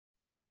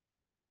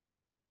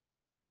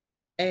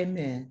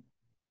Amen.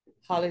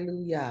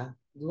 Hallelujah.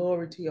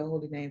 Glory to your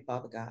holy name,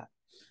 Father God.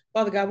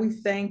 Father God, we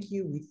thank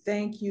you. We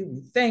thank you.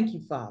 We thank you,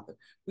 Father.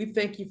 We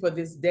thank you for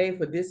this day,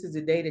 for this is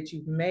the day that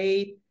you've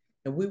made,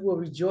 and we will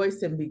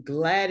rejoice and be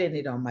glad in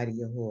it, Almighty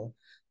Yahuwah.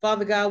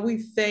 Father God, we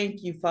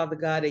thank you, Father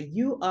God, that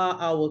you are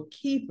our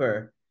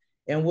keeper,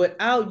 and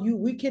without you,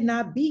 we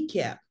cannot be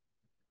kept.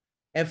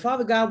 And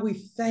Father God, we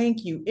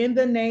thank you in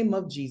the name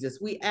of Jesus.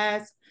 We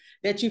ask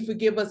that you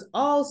forgive us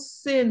all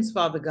sins,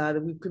 Father God,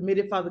 that we've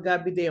committed, Father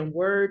God, be they in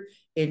word,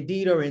 in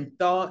deed, or in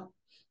thought.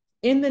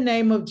 In the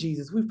name of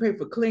Jesus, we pray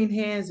for clean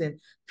hands and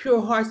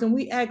pure hearts. And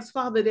we ask,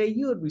 Father, that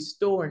you would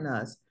restore in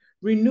us,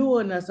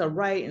 renewing us a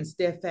right and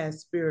steadfast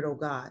spirit, oh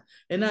God,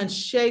 an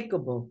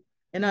unshakable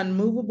and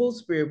unmovable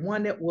spirit,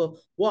 one that will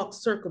walk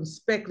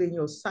circumspectly in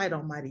your sight,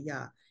 Almighty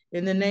Yah.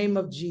 In the name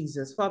of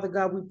Jesus, Father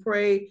God, we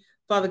pray,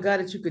 Father God,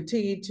 that you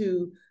continue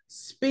to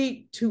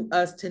speak to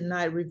us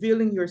tonight,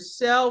 revealing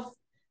yourself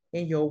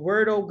in your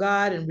word, oh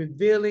God, and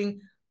revealing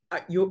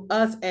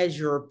us as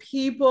your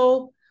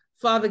people,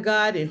 Father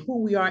God, and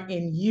who we are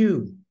in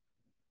you.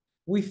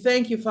 We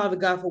thank you, Father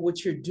God, for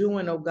what you're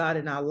doing, oh God,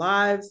 in our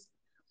lives,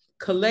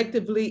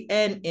 collectively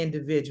and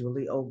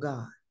individually, oh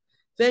God.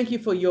 Thank you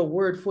for your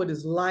word, for it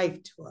is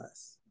life to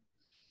us.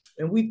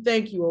 And we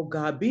thank you, oh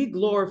God. Be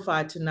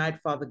glorified tonight,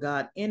 Father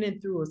God, in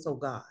and through us, oh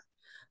God.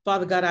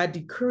 Father God, I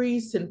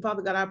decrease, and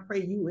Father God, I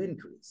pray you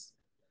increase.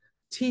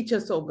 Teach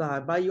us, oh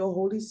God, by your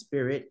Holy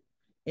Spirit.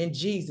 In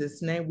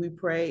Jesus' name we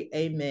pray,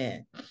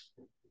 amen.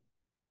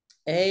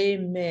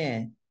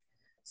 Amen.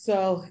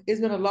 So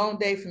it's been a long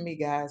day for me,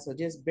 guys. So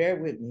just bear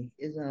with me.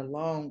 It's been a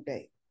long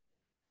day.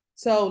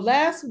 So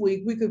last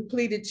week we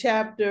completed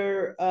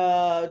chapter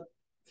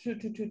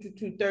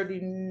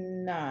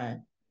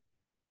 39.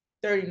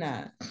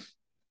 39.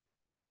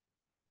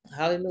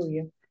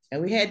 Hallelujah.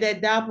 And we had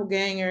that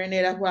doppelganger in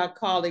there. That's what I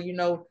call it,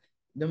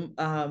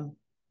 the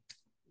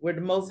where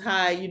the Most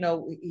High,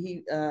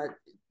 he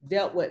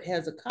dealt with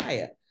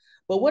Hezekiah.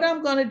 But what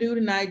I'm going to do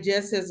tonight,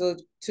 just to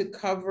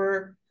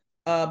cover,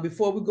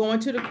 before we go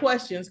into the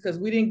questions, because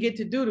we didn't get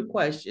to do the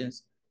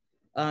questions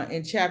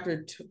in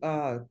chapter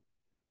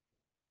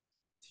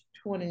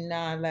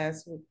 29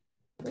 last week.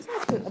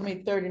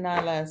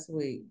 39 last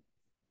week.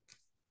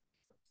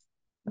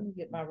 Let me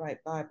get my right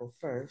Bible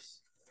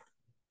first.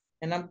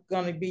 And I'm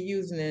going to be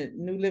using the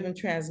New Living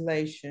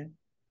Translation.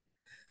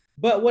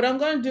 But what I'm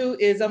going to do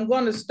is I'm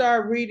going to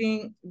start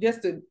reading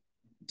just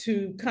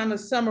to kind of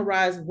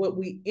summarize what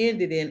we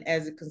ended in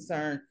as it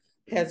concerned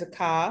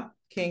Hezekiah,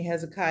 King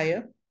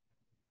Hezekiah.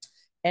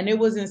 And it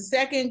was in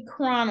 2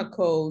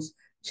 Chronicles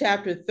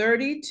chapter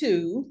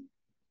 32.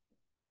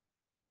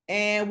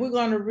 And we're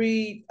going to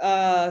read,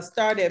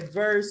 start at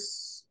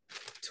verse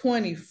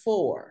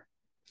 24.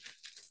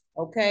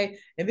 Okay.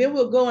 And then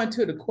we'll go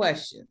into the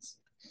questions.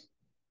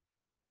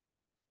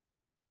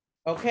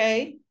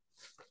 Okay.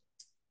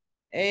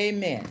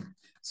 Amen.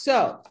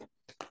 So,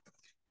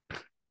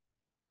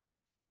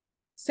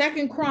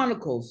 2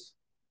 Chronicles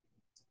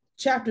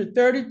chapter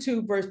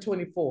 32, verse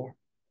 24.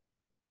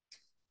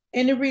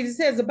 And it reads, it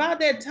says,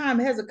 about that time,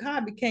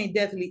 Hezekiah became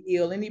deathly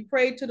ill, and he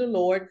prayed to the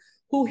Lord,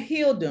 who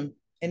healed him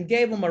and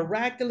gave him a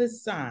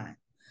miraculous sign.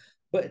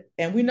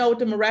 And we know what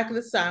the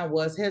miraculous sign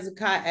was.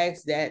 Hezekiah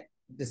asked that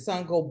the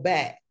sun go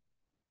back.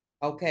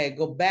 Okay,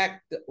 go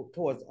back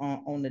towards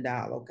on the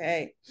dial,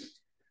 okay?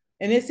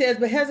 And it says,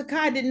 but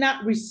Hezekiah did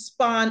not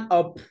respond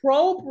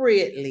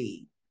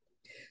appropriately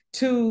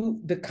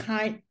to the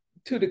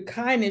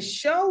kindness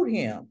showed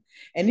him,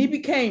 and he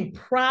became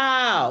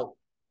proud.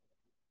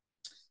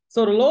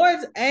 So the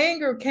Lord's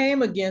anger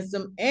came against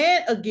him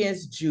and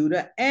against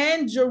Judah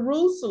and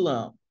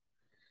Jerusalem.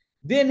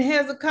 Then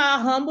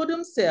Hezekiah humbled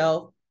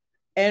himself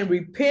and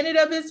repented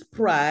of his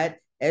pride,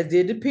 as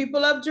did the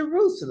people of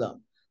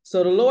Jerusalem.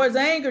 So the Lord's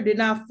anger did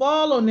not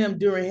fall on them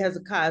during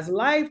Hezekiah's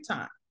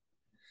lifetime.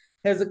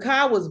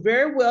 Hezekiah was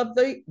very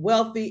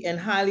wealthy and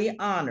highly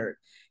honored.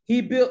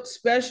 He built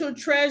special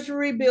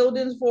treasury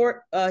buildings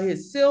for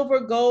his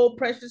silver, gold,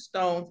 precious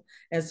stones,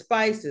 and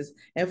spices,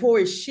 and for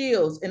his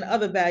shields and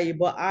other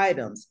valuable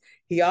items.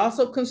 He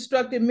also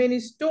constructed many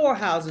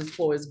storehouses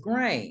for his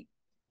grain,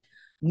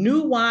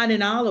 new wine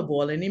and olive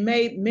oil, and he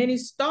made many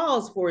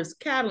stalls for his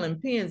cattle and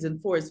pens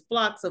and for his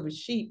flocks of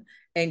sheep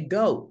and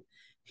goat.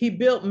 He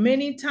built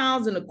many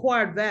towns and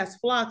acquired vast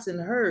flocks and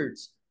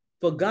herds,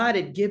 for God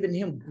had given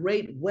him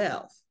great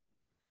wealth.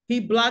 He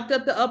blocked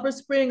up the upper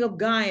spring of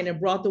Gion and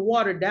brought the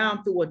water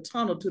down through a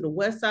tunnel to the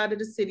west side of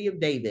the city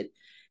of David.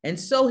 And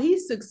so he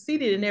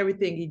succeeded in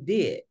everything he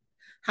did.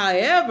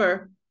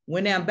 However,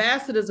 when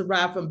ambassadors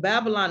arrived from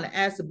Babylon and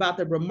asked about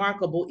the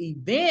remarkable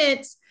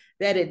events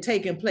that had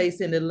taken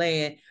place in the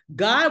land,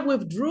 God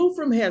withdrew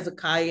from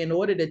Hezekiah in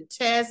order to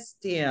test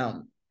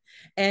him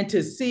and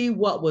to see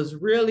what was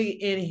really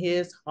in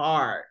his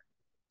heart.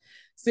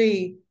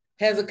 See,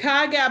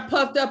 Hezekiah got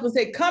puffed up and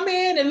said, come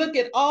in and look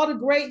at all the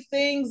great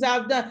things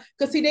I've done.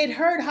 Because see, they'd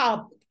heard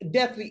how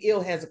deathly ill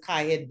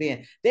Hezekiah had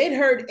been. They'd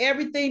heard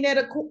everything that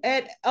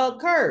had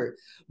occurred.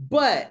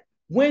 But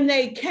when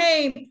they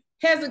came,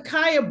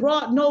 Hezekiah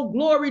brought no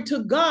glory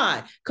to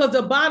God, because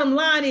the bottom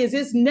line is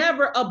it's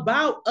never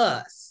about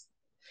us.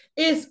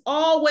 It's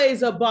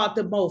always about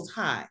the Most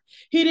High.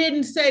 He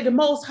didn't say the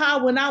Most High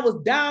when I was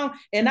down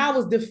and I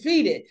was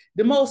defeated.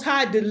 The Most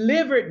High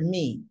delivered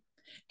me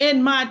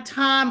in my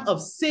time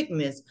of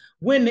sickness.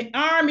 When the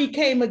army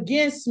came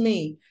against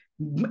me,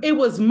 it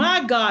was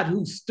my God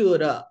who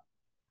stood up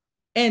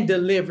and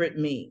delivered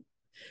me.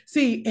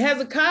 See,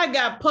 Hezekiah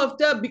got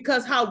puffed up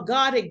because how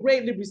God had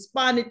greatly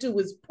responded to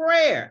his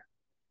prayer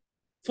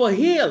for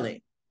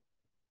healing.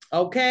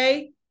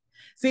 Okay?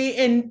 See,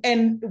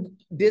 and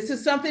this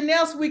is something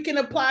else we can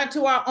apply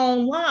to our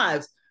own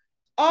lives.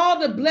 All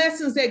the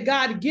blessings that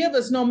God gives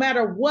us, no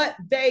matter what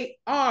they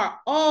are,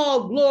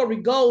 all glory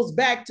goes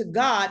back to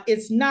God.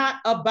 It's not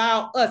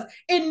about us.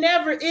 It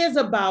never is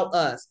about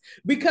us,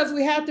 because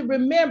we have to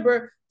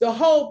remember the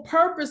whole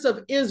purpose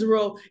of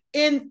Israel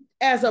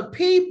as a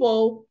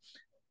people,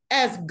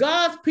 as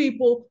God's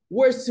people,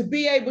 was to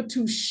be able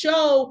to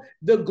show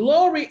the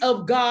glory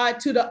of God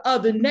to the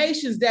other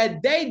nations,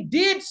 that they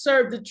did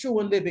serve the true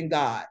and living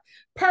God.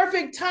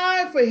 Perfect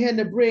time for him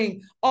to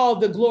bring all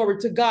the glory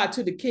to God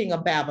to the king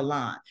of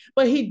Babylon,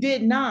 but he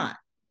did not.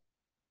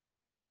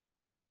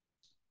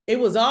 It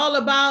was all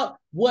about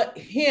what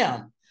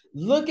him.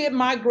 Look at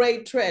my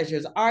great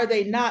treasures. Are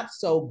they not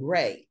so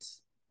great?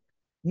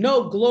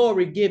 No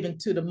glory given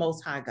to the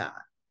Most High God.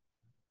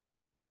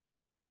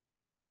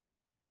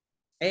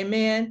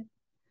 Amen.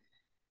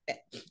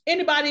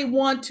 Anybody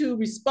want to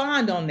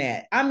respond on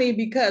that? I mean,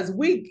 because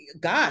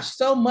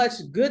so much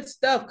good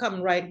stuff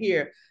coming right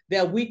here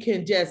that we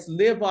can just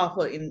live off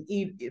of and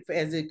eat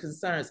as it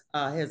concerns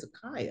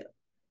Hezekiah.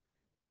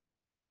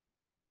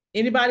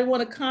 Anybody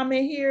want to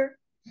comment here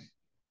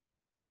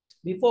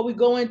before we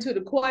go into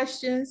the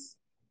questions?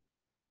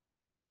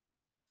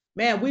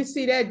 Man, we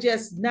see that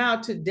just now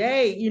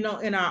today,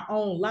 in our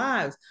own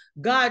lives.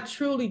 God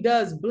truly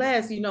does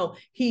bless,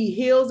 he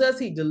heals us,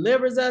 he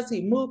delivers us,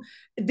 he moves.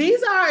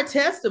 These are our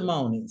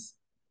testimonies.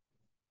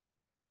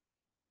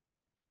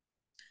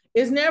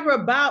 It's never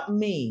about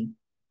me.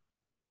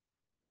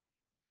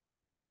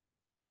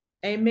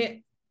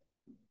 Amen.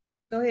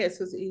 Go ahead,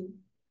 Sister Eve.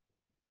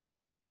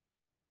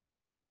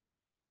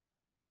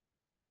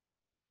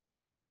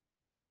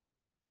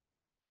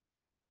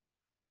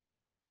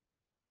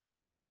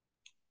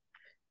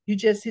 You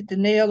just hit the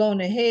nail on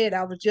the head.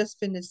 I was just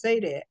finna say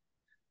that.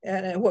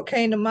 And what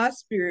came to my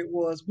spirit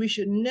was we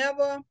should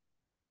never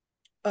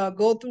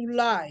go through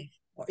life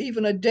or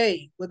even a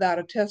day without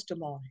a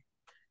testimony.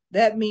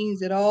 That means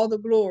that all the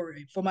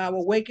glory, from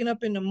our waking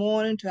up in the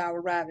morning to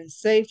our arriving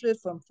safely,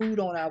 from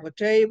food on our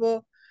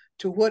table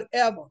to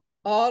whatever,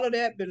 all of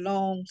that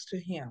belongs to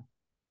him.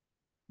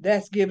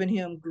 That's giving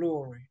him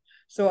glory.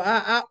 So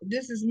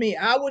this is me.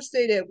 I would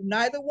say that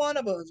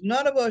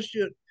none of us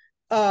should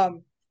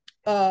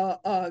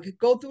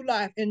go through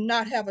life and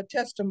not have a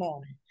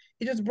testimony.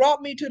 It just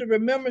brought me to the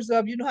remembrance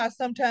of, how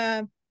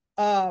sometimes,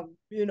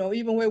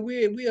 even where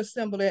we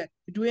assemble at,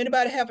 do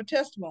anybody have a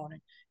testimony?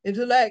 It's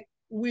like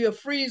we'll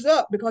freeze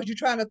up because you're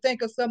trying to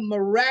think of something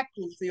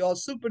miraculously or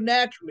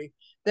supernaturally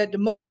that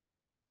the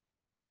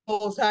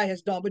Most High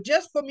has done. But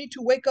just for me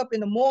to wake up in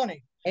the morning,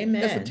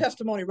 Amen. That's a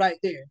testimony right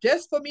there.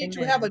 Just for me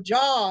to have a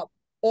job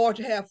or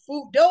to have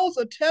food, those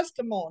are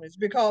testimonies,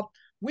 because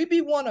we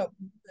want to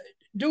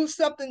do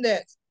something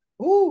that's,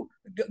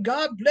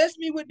 God blessed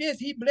me with this,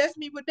 he blessed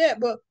me with that.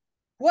 But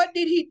what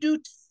did he do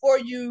for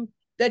you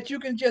that you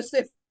can just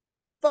say,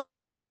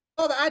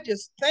 Father, I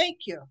just thank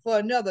you for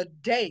another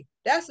day?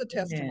 That's a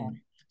testimony.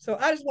 Amen. So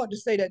I just want to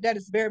say that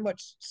is very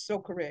much so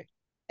correct.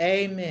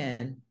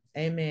 Amen.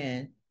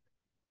 Amen.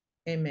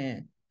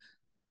 Amen.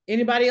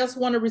 Anybody else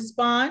want to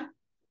respond?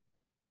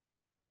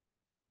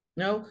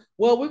 No?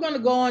 Well, we're going to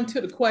go on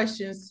to the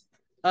questions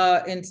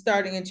and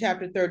starting in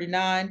chapter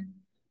 39.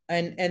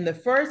 And the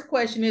first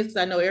question is, because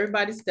I know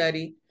everybody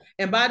studied.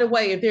 And by the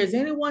way, if there's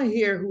anyone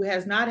here who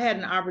has not had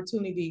an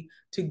opportunity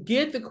to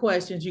get the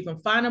questions, you can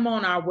find them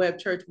on our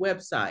church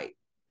website.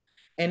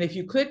 And if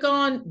you click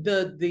on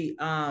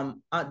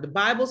the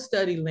Bible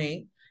study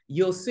link,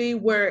 you'll see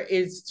where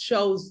it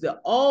shows the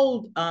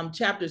old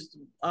chapters,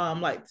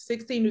 like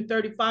 16 to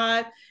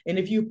 35. And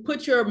if you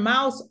put your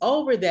mouse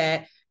over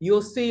that,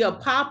 you'll see a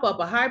pop-up,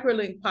 a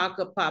hyperlink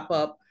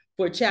pop-up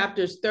for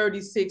chapters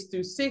 36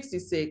 through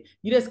 66.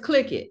 You just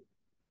click it,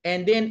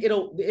 and then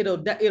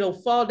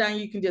it'll fall down.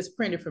 You can just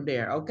print it from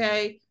there,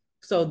 okay?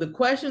 So the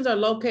questions are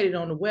located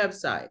on the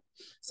website.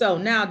 So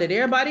now that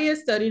everybody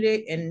has studied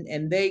it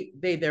and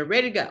they're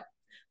ready to go.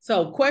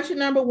 So question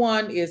number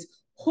 1 is,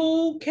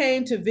 who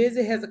came to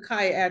visit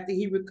Hezekiah after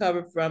he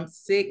recovered from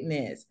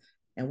sickness?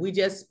 And we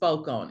just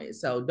spoke on it.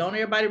 So don't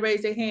everybody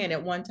raise their hand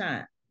at one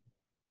time.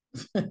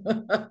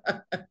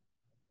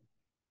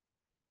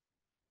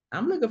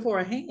 I'm looking for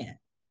a hand.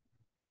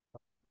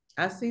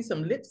 I see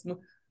some lips.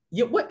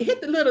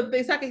 Hit the little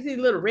thing so I can see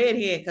the little red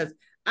hand, because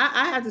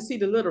I have to see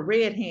the little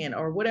red hand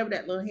or whatever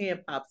that little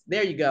hand pops.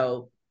 There you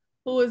go.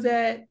 Who is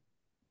that?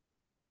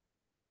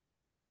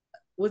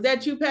 Was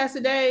that you, Pastor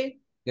Dave?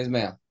 Yes,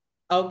 ma'am.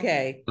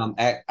 Okay.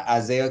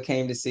 Isaiah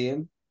came to see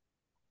him.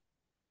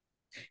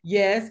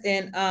 Yes,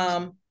 and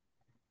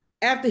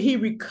after he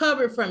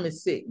recovered from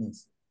his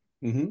sickness.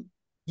 Mm-hmm.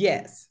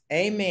 Yes,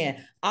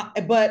 amen.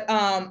 But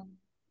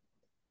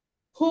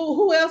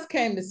who else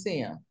came to see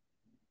him?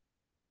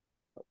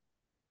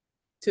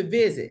 To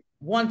visit,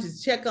 wanted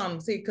to check on him,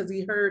 see, because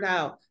he heard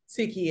how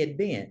sick he had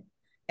been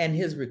and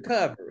his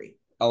recovery.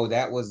 Oh,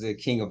 that was the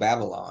king of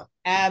Babylon.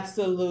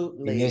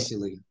 Absolutely.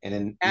 Initially, and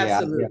then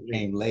absolutely Isaiah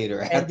came later.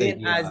 And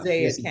then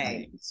Isaiah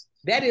came.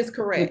 That is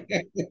correct.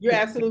 You're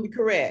absolutely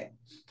correct.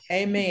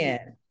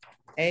 Amen.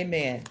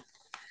 Amen.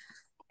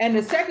 And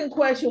the second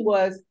question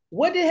was,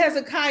 what did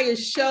Hezekiah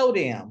show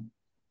them?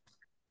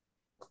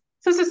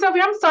 Sister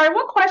Sylvia, I'm sorry,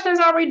 what questions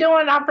are we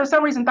doing? I, for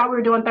some reason, thought we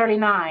were doing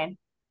 39.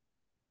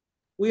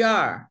 We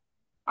are.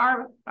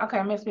 Okay,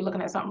 I must be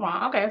looking at something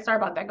wrong. Okay, sorry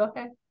about that. Go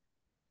ahead.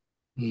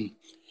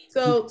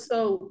 So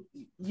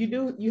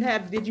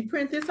did you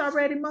print this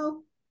already,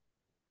 Mo?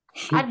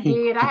 I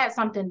did. I had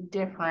something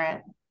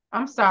different.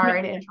 I'm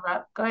sorry to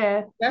interrupt. Go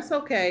ahead. That's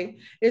okay.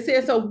 It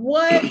says, so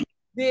what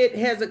did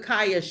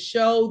Hezekiah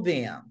show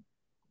them?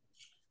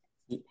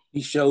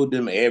 He showed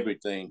them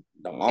everything.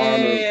 The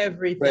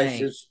armor,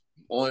 precious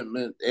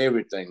ointment,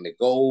 everything. The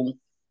gold.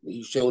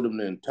 He showed them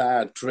the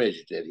entire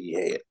treasure that he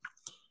had.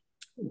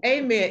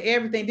 Amen.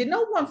 Everything. Did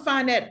no one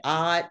find that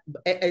odd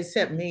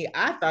except me?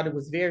 I thought it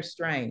was very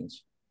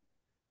strange.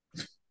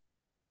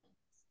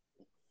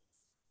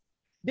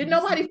 Did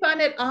nobody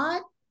find that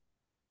odd?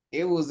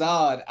 It was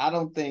odd. I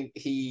don't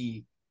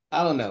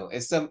know.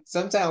 It's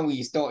sometimes when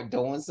you start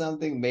doing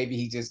something, maybe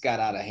he just got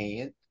out of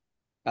hand.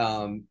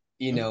 And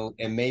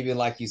maybe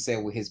like you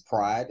said, with his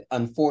pride,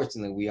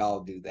 unfortunately, we all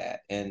do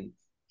that. And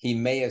he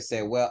may have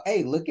said, well,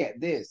 hey, look at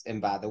this.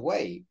 And by the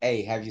way,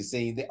 hey, have you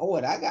seen that? Oh,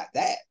 and I got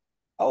that.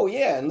 Oh,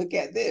 yeah. And look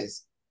at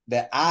this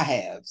that I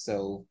have.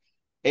 So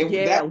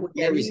that was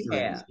very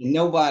strange.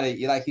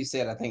 Nobody, like you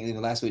said, I think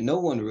even last week, no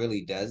one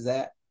really does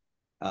that.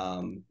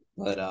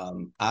 But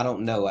I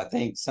don't know. I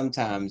think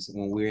sometimes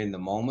when we're in the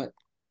moment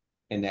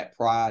and that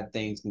pride,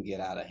 things can get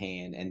out of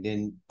hand. And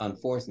then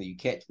unfortunately you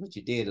catch what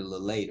you did a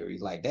little later.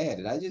 He's like, Dad,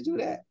 did I just do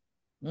that?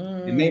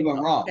 And maybe I'm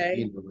wrong.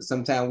 But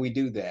sometimes we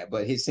do that.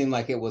 But it seemed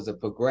like it was a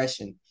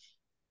progression.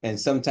 And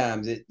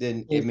sometimes it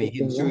didn't, he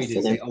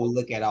didn't say, oh,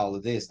 look at all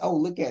of this. Oh,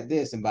 look at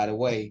this. And by the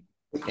way,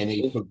 and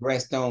he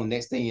progressed on.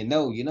 Next thing you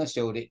know,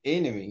 showed the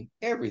enemy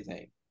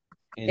everything.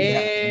 And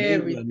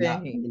everything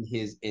not been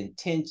his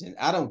intention.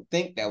 I don't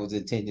think that was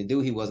intention.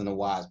 He wasn't a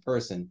wise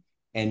person,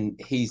 and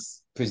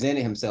he's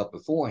presented himself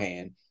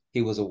beforehand.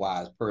 He was a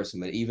wise person,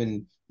 but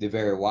even the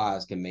very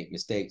wise can make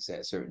mistakes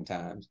at certain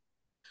times.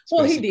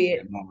 Well, he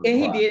did,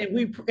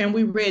 and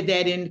we read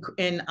that in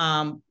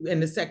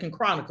the Second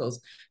Chronicles,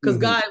 because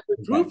God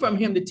withdrew from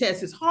him to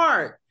test his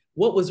heart,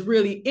 what was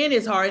really in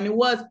his heart, and it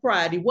was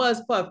pride. He was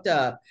puffed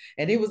up,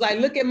 and he was like,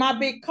 "Look at my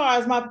big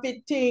cars, my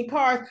 15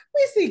 cars."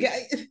 We see,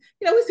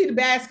 we see the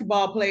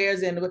basketball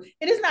players, and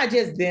it's not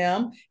just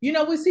them.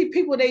 We see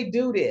people, they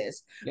do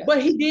this,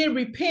 but he did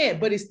repent,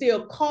 but it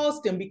still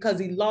cost him because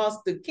he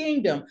lost the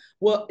kingdom.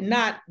 Well,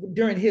 not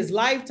during his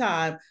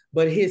lifetime,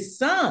 but his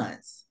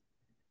sons.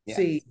 Yeah.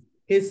 See,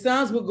 his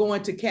sons would go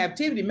into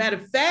captivity. Matter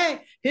of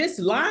fact, his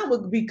line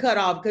would be cut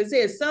off because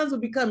his sons would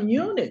become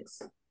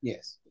eunuchs.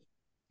 Yes.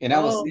 And I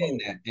was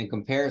saying that in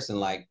comparison,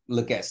 like,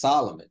 look at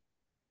Solomon.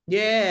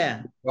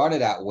 Yeah. He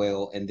started out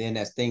well, and then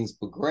as things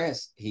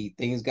progressed,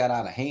 things got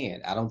out of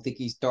hand. I don't think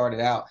he started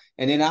out.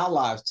 And in our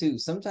lives too,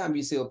 sometimes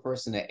you see a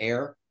person that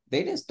err,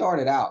 they didn't start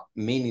it out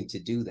meaning to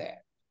do that.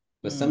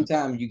 But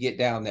sometimes you get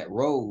down that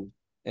road,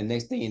 and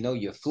next thing you know,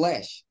 your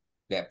flesh,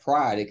 that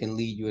pride, it can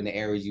lead you in the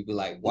areas you be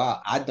like,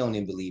 wow, I don't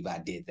even believe I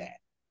did that.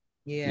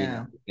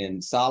 Yeah.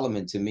 And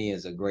Solomon to me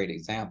is a great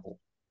example.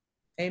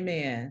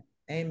 Amen.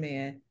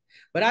 Amen.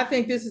 But I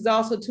think this is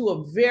also too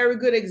a very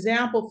good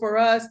example for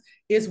us.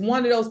 It's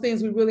one of those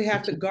things we really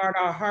have to guard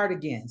our heart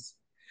against,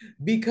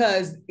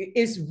 because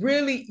it's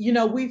really,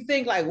 we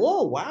think like,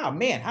 whoa, wow,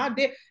 man, how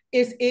did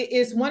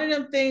it's one of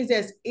them things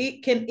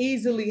it can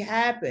easily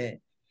happen.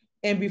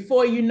 And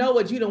before you know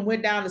it, you done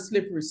went down a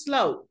slippery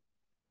slope.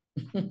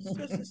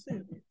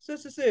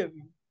 Sister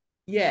Sylvia.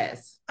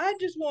 Yes. I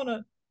just want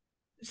to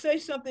say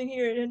something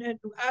here, and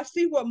I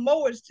see what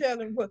Mo is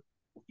telling. What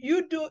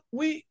you do,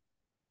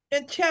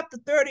 in chapter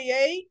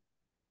 38,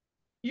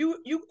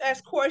 you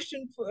ask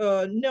question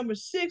for number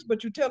 6,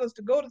 but you tell us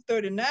to go to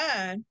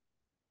 39,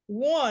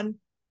 1,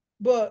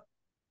 but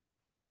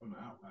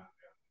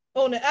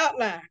on the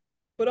outline.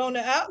 But on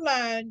the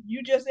outline,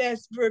 you just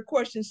asked for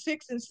question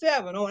 6 and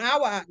 7 on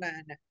our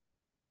outline now.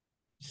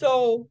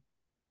 So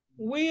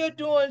we are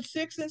doing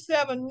 6 and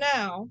 7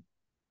 now.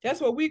 That's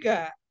what we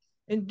got.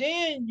 And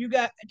then you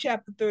got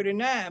chapter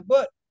 39.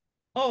 But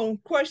on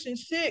question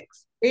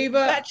 6,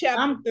 Eva,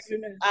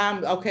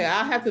 I'm okay.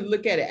 I'll have to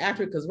look at it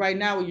after, because right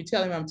now when you're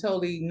telling me, I'm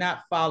totally not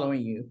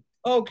following you.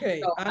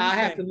 Okay. So I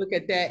have to look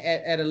at that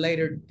at a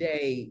later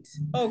date.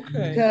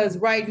 Okay. Because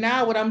right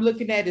now what I'm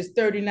looking at is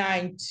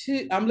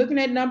 39:2. I'm looking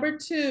at number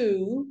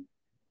 2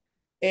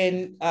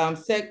 in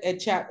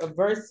chapter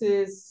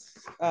verses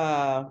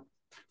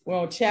we're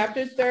on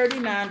chapter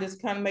 39.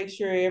 Just kind of make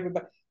sure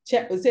everybody,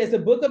 It says the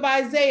book of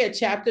Isaiah,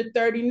 chapter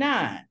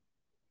 39.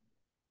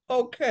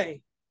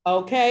 Okay.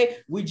 Okay.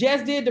 We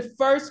just did the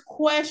first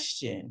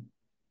question.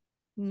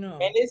 No.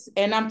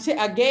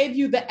 I gave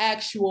you the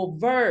actual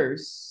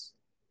verse.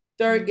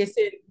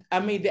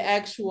 The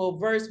actual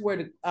verse where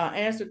the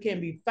answer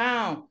can be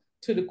found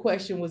to the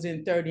question was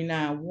in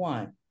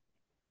 39:1.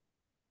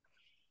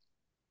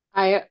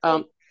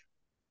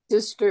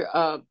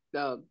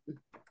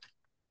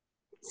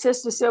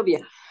 Sister Sylvia,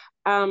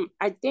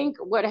 I think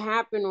what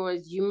happened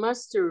was you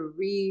must have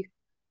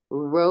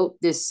rewrote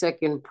this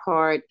second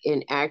part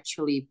and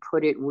actually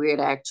put it where it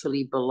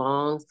actually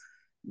belongs.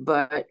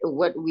 But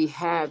what we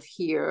have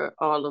here,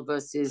 all of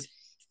us, is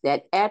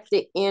that at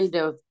the end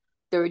of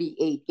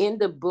 38, in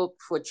the book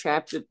for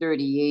chapter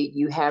 38,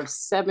 you have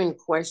 7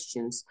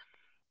 questions.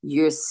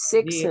 Your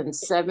 6th and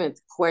 7th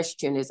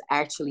question is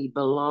actually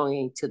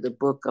belonging to the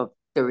book of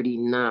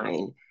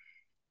 39.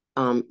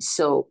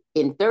 So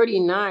in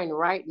 39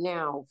 right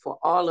now, for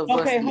all of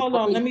us. Okay, hold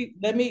on. Let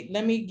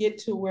me get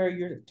to where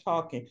you're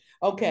talking.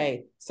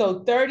 Okay,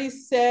 so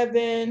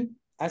 37,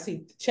 I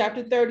see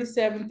chapter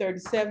 37,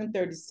 37,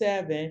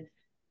 37,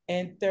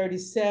 and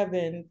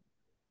 37,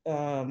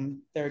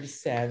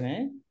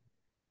 37.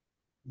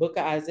 Book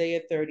of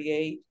Isaiah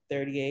 38,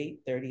 38,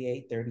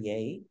 38,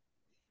 38.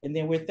 And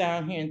then we're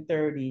down here in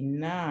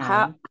 39.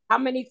 How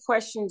many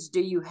questions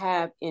do you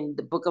have in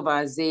the book of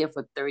Isaiah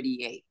for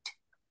 38?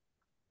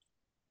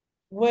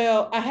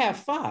 Well, I have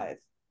 5.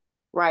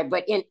 Right,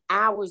 but in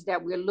hours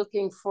that we're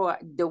looking for,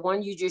 the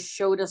one you just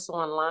showed us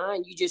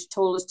online, you just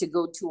told us to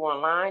go to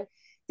online,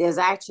 there's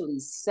actually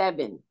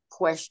 7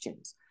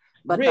 questions.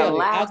 But really? The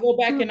last I'll go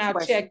back and I'll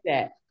check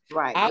that.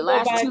 Right, the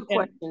last 2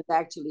 questions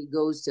actually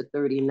goes to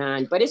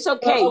 39, but it's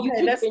okay. Well,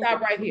 okay, let's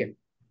stop right here.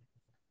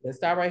 Let's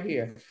start right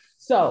here.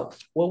 So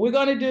what we're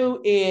going to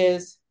do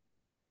is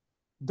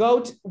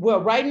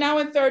right now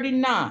in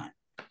 39,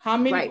 how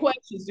many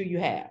questions do you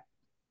have?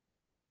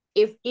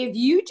 If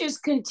you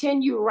just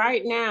continue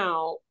right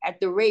now at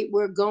the rate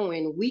we're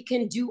going, we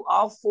can do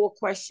all 4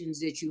 questions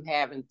that you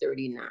have in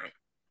 39.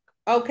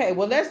 Okay,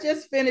 well, let's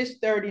just finish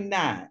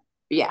 39.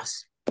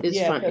 Yes, it's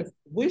fine.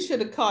 We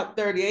should have caught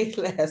 38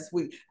 last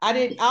week.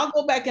 I'll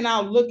go back and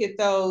I'll look at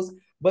those,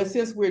 but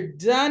since we're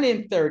done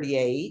in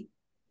 38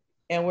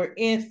 and we're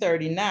in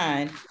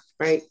 39,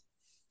 right?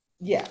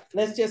 Yeah,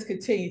 let's just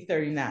continue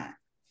 39.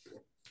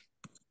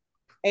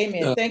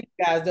 Amen. Thank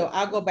you, guys. Though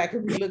I'll go back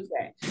and relook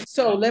that.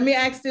 So let me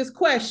ask this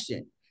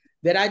question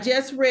that I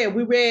just read.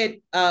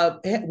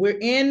 We're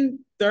in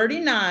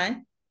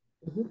 39.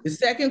 The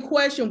second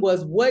question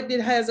was, what did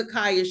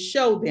Hezekiah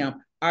show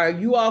them? Are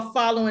you all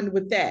following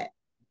with that?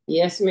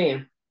 Yes,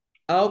 ma'am.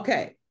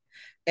 Okay.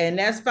 And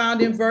that's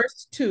found in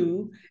verse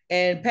 2.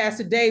 And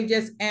Pastor Dave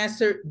just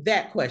answered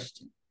that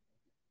question.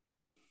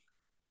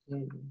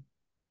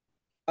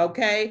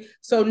 Okay.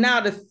 So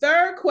now the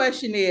third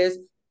question is,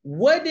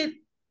 what did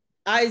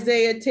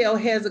Isaiah tell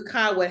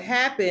Hezekiah would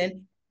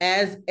happen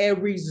as a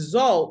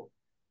result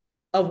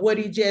of what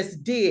he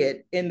just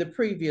did in the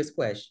previous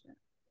question?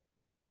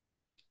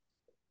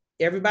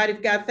 Everybody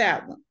got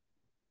that one?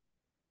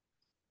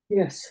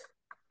 Yes.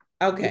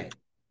 Okay.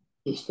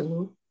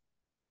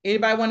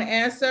 Anybody want to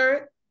answer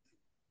it?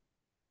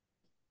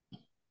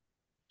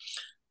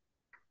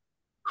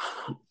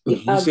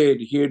 He said,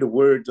 hear the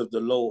words of the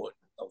Lord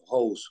of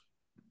hosts.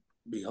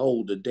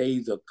 Behold, the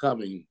days are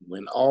coming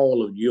when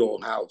all of your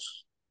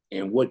house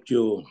and what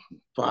your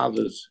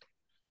fathers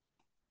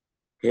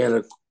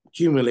had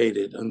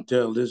accumulated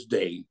until this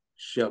day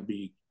shall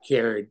be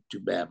carried to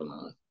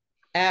Babylon.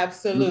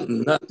 Absolutely.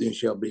 Nothing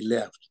shall be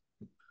left.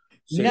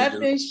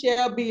 Nothing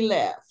shall be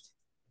left.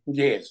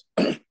 Yes.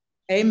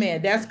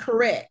 Amen. That's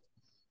correct.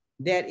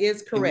 That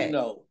is correct.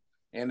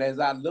 And as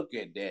I look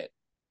at that,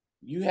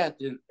 you have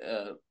to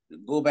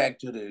go back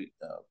to the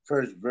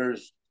first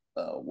verse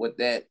with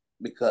that,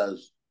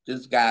 because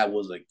this guy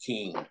was a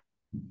king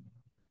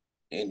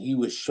and he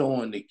was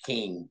showing the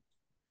king,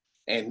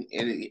 and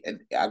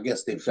I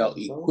guess they felt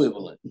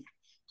equivalent.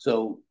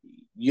 So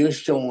you're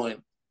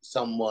showing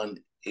someone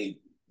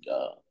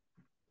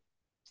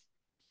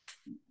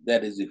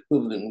that is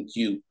equivalent with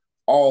you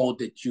all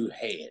that you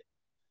had.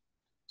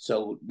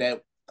 So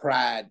that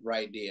pride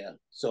right there.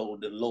 So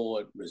the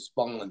Lord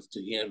responds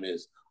to him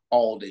as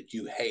all that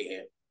you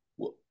had,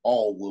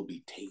 all will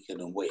be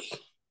taken away.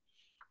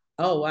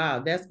 Oh, wow.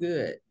 That's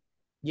good.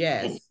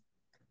 Yes.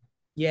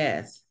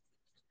 Yes.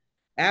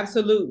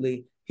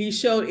 Absolutely. He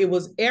showed it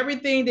was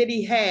everything that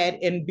he had,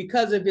 and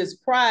because of his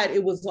pride,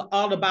 it was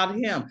all about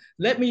him.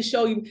 Let me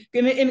show you.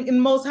 In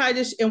Most High,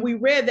 and we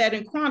read that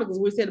in Chronicles,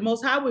 we said the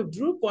Most High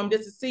withdrew from him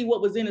just to see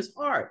what was in his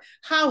heart,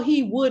 how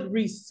he would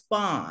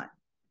respond.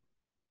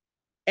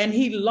 And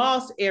he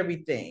lost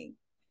everything.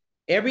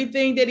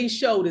 Everything that he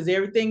showed is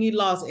everything he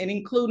lost, and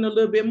including a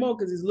little bit more,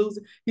 because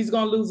he's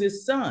going to lose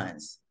his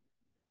sons.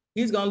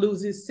 He's going to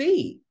lose his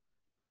seed.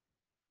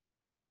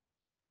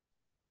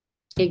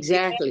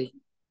 Exactly.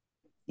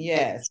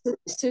 Yes.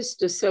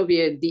 Sister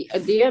Sylvia,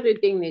 the other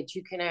thing that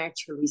you can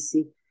actually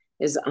see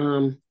is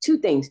 2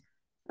 things.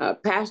 To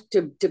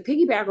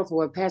piggyback off of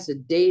what Pastor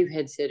Dave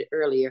had said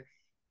earlier,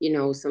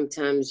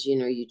 sometimes,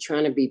 you're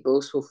trying to be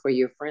boastful for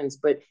your friends,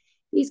 but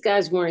these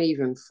guys weren't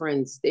even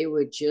friends. They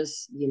were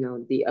just,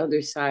 the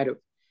other side of,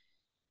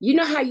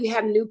 how you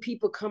have new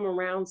people come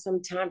around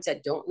sometimes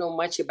that don't know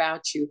much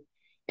about you.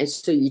 And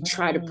so you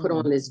try to put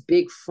on this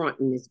big front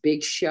and this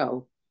big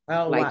show.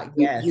 Oh, like wow.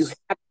 Yes. You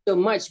have so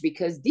much,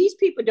 because these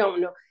people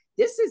don't know.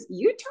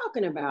 You're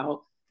talking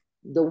about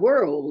the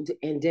world,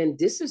 and then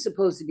this is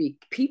supposed to be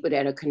people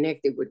that are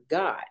connected with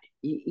God.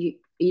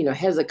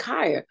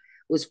 Hezekiah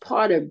was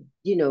part of,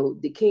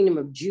 the kingdom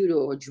of Judah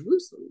or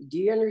Jerusalem. Do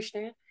you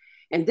understand?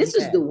 And this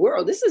is the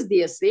world. This is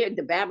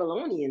the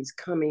Babylonians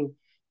coming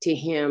to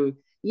him,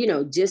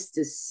 just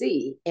to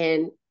see.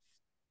 And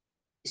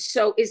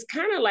so it's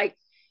kind of like,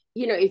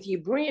 if you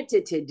bring it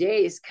to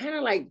today, it's kind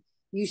of like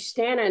you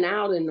standing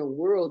out in the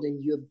world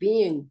and you're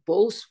being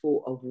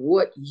boastful of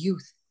what you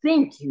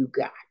think you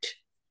got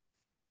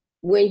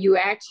when you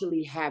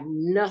actually have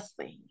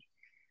nothing.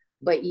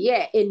 But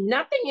yeah, and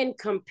nothing in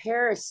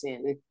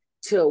comparison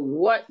to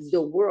what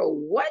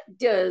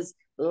does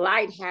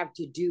light have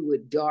to do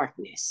with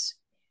darkness?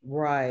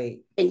 Right.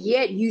 And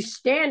yet you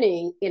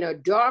standing in a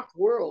dark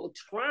world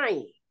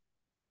trying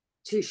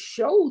to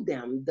show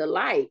them the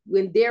light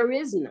when there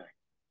is none.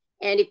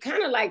 And it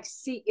kind of like,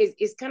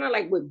 it's kind of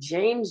like what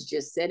James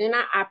just said. And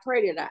I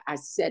pray that I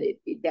said it,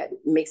 that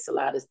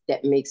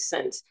makes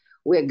sense,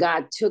 where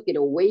God took it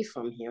away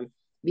from him,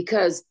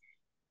 because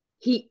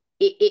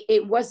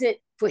it wasn't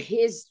for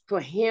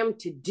him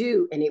to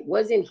do, and it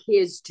wasn't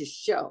his to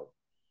show.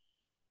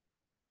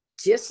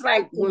 Just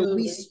like when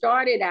we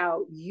started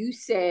out, you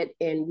said,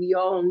 and we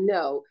all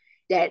know,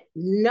 that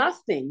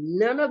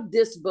none of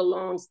this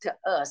belongs to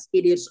us.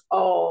 It is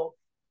all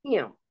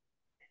him.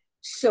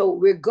 So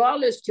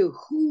regardless to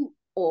who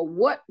or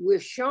what we're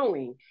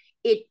showing,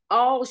 it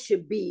all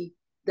should be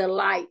the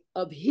light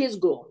of his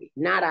glory,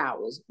 not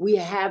ours. We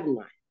have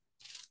none.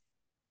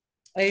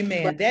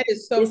 Amen. But that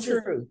is so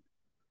true.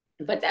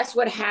 But that's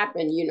what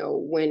happened,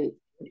 when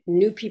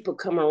new people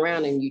come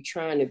around and you're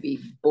trying to be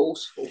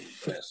boastful.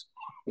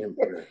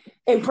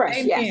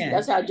 Impressed. Yes,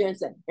 that's how Jen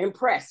said.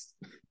 Impressed.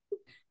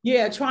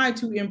 Yeah, trying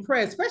to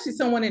impress, especially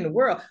someone in the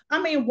world.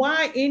 I mean,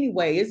 why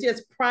anyway? It's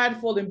just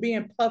prideful and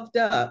being puffed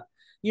up.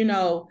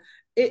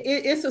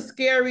 It's a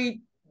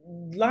scary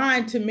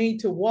line to me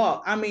to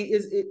walk. I mean,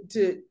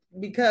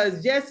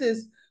 because just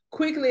as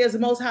quickly as the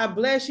Most High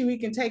bless you, he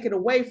can take it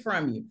away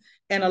from you.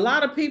 And a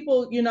lot of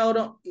people,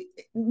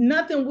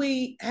 nothing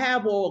we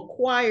have or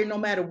acquire, no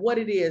matter what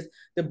it is,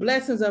 the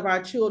blessings of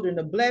our children,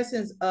 the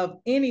blessings of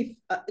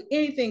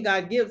anything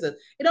God gives us,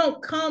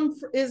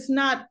 it's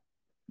not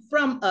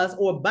from us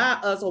or by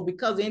us or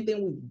because of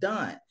anything we've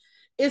done.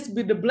 It's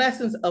the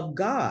blessings of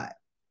God,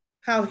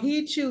 how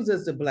he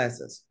chooses to bless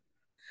us.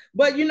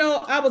 But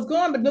I was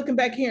looking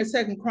back here in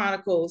 2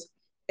 Chronicles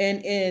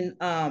and in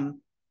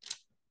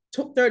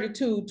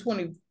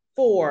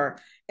 32:24,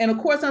 and of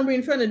course I'm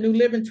reading from the New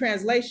Living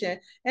Translation,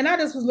 and I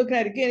just was looking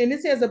at it again, and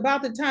it says,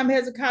 about the time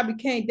Hezekiah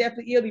became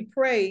deathly ill, he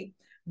prayed.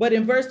 But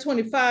in verse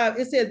 25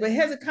 it says, but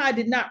Hezekiah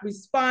did not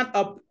respond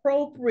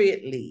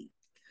appropriately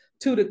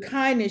to the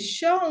kindness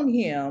shown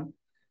him,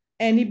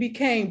 and he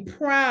became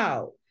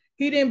proud.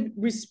 He didn't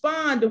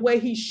respond the way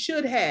he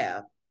should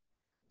have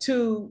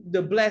to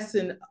the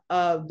blessing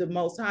of the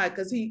Most High,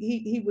 because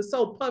he was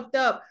so puffed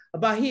up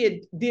about he had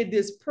did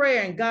this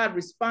prayer and God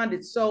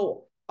responded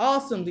so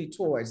awesomely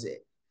towards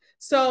it.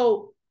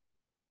 So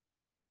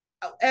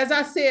as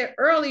I said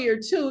earlier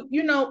too,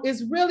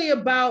 it's really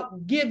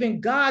about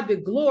giving God the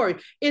glory.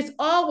 It's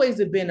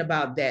always been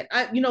about that.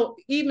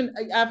 Even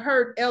I've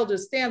heard Elder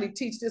Stanley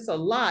teach this a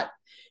lot.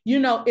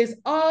 It's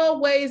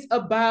always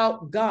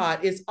about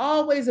God. It's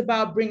always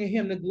about bringing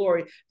him the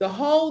glory. The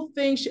whole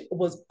thing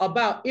was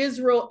about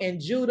Israel and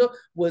Judah,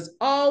 was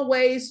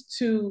always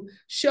to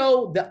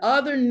show the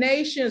other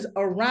nations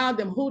around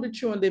them who the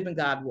true and living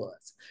God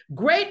was.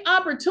 Great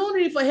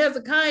opportunity for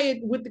Hezekiah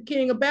with the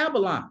king of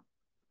Babylon.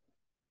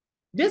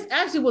 This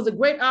actually was a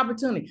great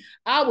opportunity.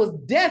 I was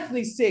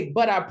deathly sick,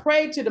 but I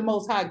prayed to the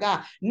Most High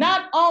God.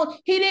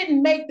 He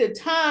didn't make the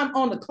time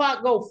on the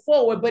clock go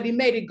forward, but he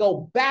made it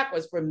go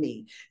backwards for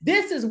me.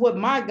 This is what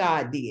my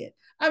God did.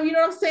 I mean, you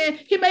know what I'm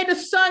saying? He made the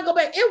sun go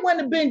back. It wouldn't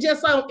have been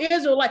just on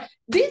Israel. Like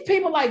these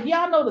people, like,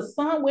 y'all know the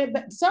sun went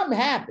back. Something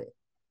happened.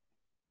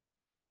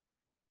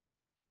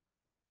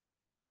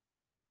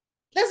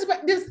 Just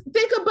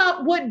think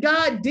about what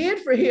God did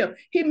for him.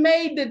 He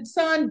made the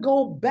sun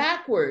go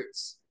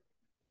backwards.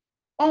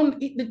 On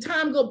the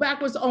time go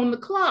backwards on the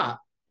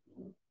clock.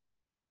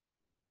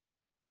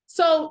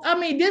 So, I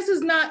mean, this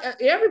is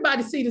not,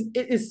 everybody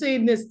is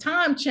seeing this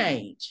time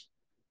change.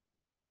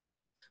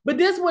 But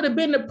this would have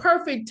been the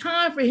perfect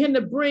time for him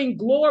to bring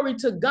glory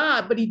to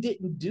God, but he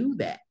didn't do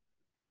that.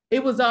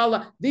 It was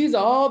these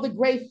are all the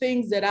great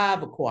things that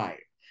I've acquired.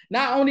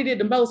 Not only did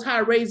the Most High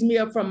raise me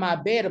up from my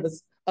bed of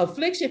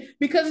affliction,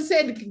 because it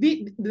said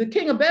the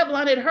king of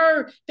Babylon had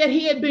heard that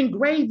he had been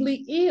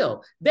gravely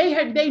ill.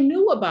 They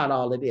knew about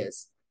all of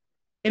this.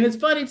 And it's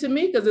funny to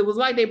me because it was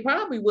like they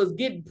probably was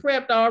getting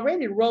prepped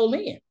already to roll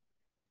in.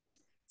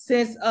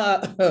 since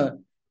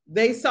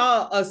they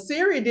saw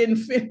Assyria didn't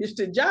finish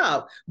the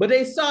job, but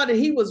they saw that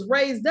he was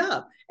raised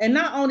up. And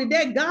not only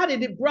that, God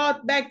had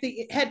brought back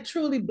had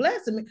truly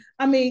blessed him.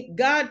 I mean,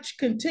 God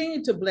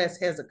continued to bless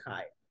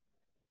Hezekiah.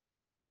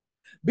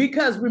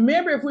 Because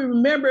remember, if we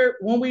remember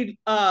when we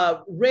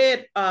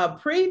read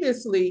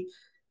previously,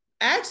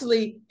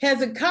 actually,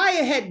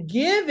 Hezekiah had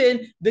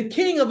given the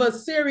king of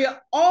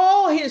Assyria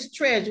all his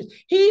treasures.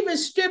 He even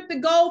stripped the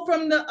gold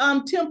from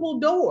the temple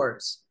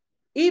doors.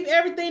 Even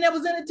everything that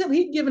was in the temple,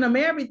 he'd given them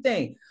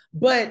everything.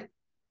 But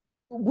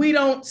we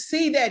don't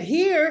see that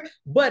here.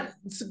 But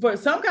for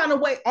some kind of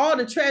way, all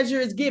the treasure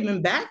is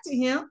given back to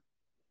him.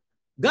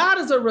 God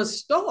is a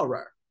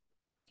restorer.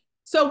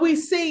 So we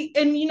see,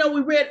 and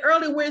we read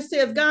earlier where it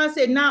says, God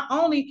said, not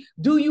only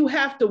do you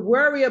have to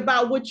worry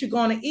about what you're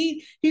going to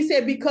eat, he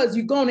said, because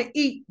you're going to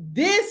eat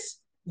this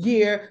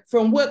year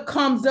from what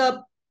comes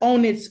up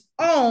on its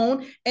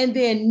own. And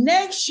then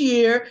next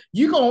year,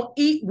 you're going to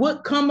eat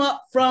what come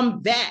up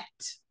from that.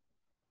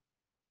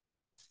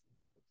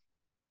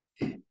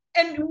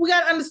 And we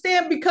got to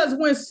understand, because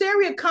when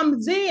Syria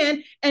comes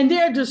in and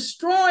they're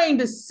destroying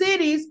the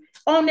cities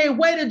on their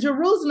way to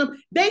Jerusalem,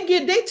 they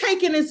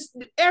taking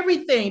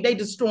everything. They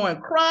destroying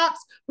crops.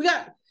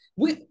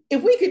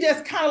 If we could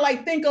just kind of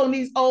like think on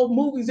these old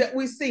movies that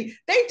we see,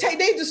 they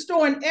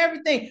destroying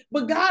everything,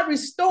 but God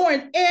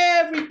restoring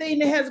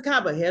everything to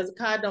Hezekiah. But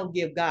Hezekiah don't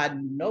give God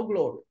no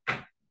glory.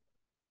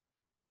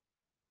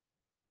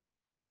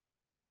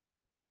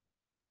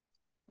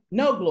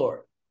 No glory.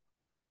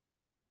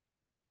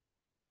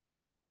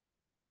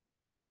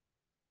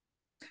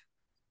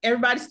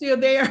 Everybody's still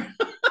there.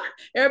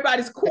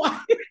 Everybody's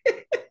quiet.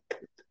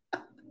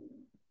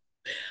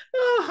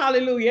 Oh,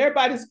 hallelujah.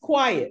 Everybody's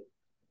quiet.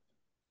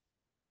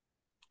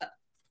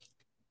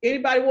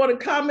 Anybody want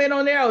to comment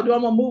on there, or do I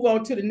want to move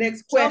on to the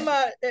next question?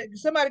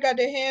 Somebody got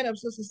their hand up,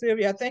 Sister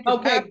Sylvia. I think it's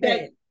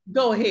okay.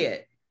 Go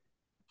ahead.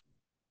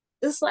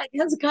 It's like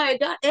Hezekiah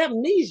got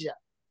amnesia.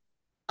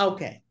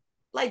 Okay.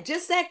 Like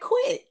just that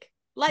quick.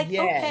 Like,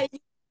 okay,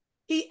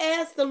 he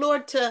asked the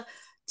Lord to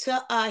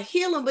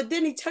heal him, but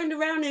then he turned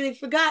around and he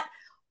forgot.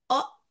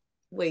 Oh,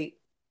 wait.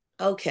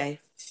 Okay.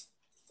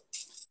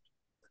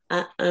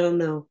 I don't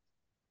know.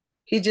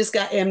 He just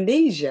got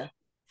amnesia.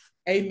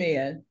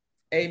 Amen.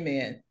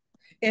 Amen.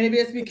 And it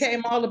just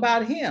became all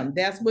about him.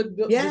 That's what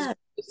you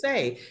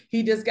say.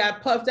 He just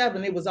got puffed up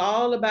and it was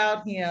all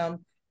about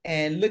him.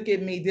 And look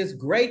at me, this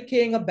great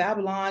king of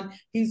Babylon,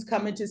 he's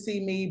coming to see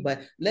me,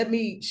 but let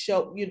me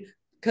show you,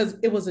 because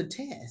it was a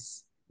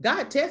test.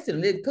 God tested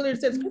him. It clearly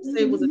says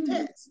it was a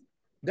test.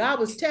 God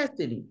was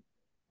testing him.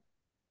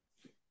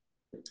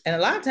 And a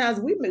lot of times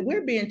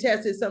we're being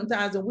tested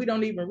sometimes and we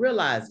don't even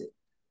realize it.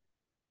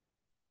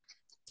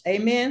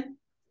 Amen.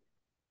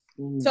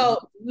 So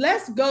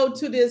let's go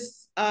to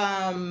this.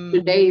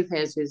 Dave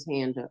has his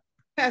hand up.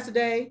 Pastor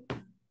Dave.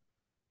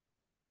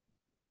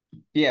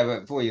 Yeah,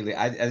 but before you leave,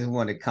 I just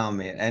wanted to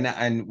comment,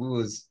 and we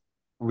was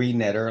reading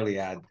that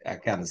earlier. I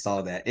kind of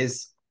saw that.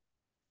 It's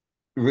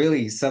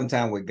really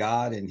sometime with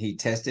God and he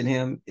tested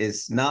him.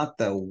 It's not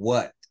the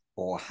what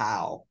or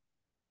how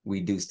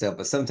we do stuff,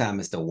 but sometimes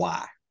it's the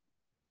why.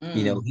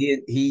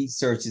 He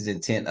searches the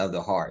intent of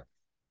the heart.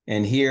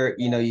 And here,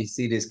 you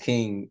see this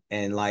king,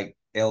 and like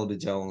Elder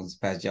Jones,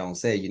 Pastor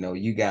Jones said,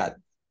 you got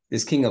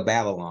this king of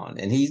Babylon,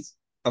 and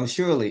I'm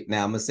surely,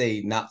 now I'm gonna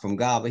say not from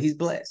God, but he's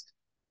blessed.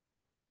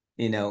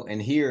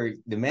 And here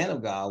the man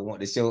of God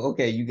wanted to show,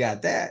 okay, you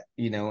got that,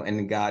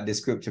 and God, the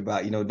scripture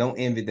about, don't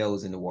envy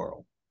those in the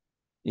world,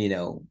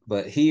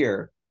 but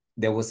here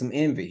there was some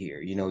envy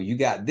here, you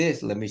got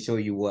this, let me show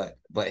you what,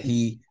 but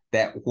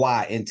that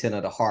why intent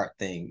of the heart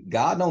thing,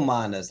 God don't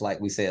mind us,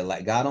 like we said,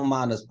 like God don't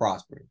mind us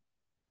prospering,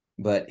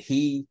 but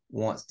he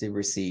wants to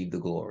receive the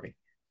glory.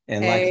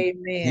 And like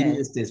he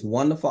missed this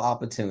wonderful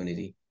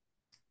opportunity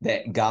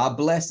that God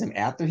blessed him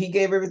after he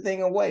gave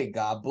everything away.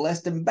 God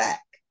blessed him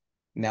back.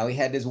 Now he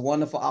had this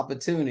wonderful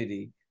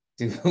opportunity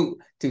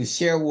to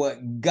share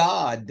what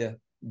God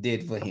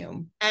did for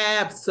him.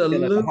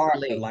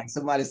 Absolutely. Like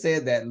somebody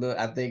said that, look,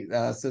 I think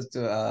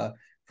Sister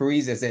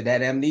Parisa said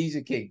that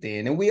amnesia kicked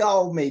in, and we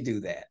all may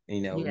do that,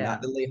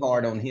 not to lay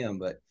hard on him,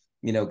 but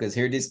because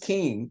here this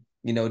king,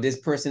 this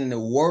person in the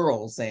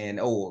world saying,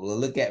 oh,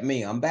 look at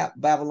me, I'm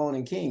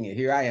Babylonian king, and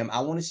here I am, I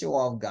want to show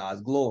off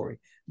God's glory.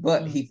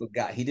 But he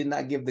forgot. He did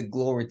not give the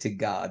glory to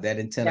God, that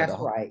intent of the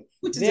heart, right.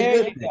 Which is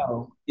a good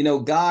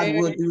thing. God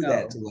would do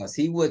that to us.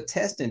 He would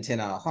test intent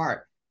of our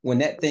heart when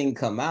that thing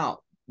come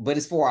out, but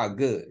it's for our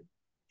good.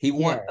 He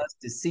wants us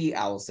to see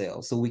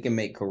ourselves so we can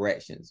make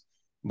corrections.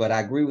 But I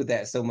agree with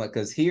that so much,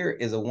 because here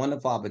is a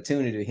wonderful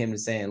opportunity to him to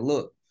saying,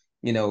 look,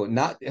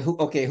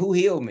 who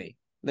healed me?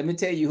 Let me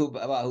tell you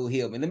who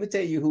healed me. Let me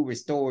tell you who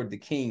restored the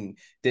king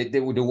the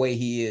way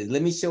he is.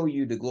 Let me show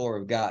you the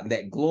glory of God. And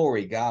that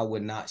glory God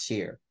would not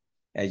share.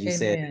 As you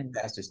said,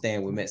 Pastor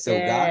Stan, we met. So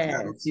God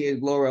don't share his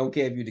glory. I don't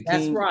care if you're the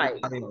king.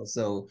 That's right.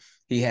 So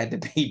he had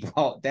to be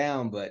brought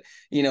down. But,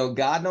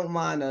 God don't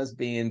mind us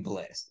being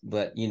blessed.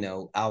 But,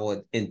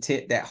 our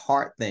intent, that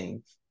heart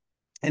thing.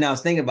 And I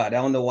was thinking about it.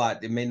 I don't know why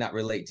it may not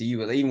relate to you,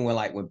 but even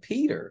when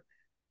Peter,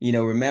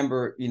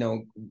 Remember,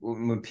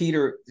 when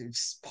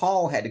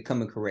Paul had to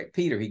come and correct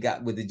Peter, he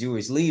got with the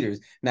Jewish leaders.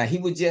 Now he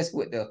was just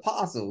with the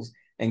apostles,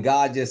 and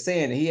God just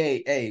saying,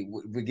 hey,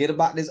 forget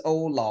about this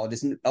old law,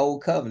 this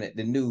old covenant,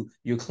 the new,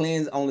 you're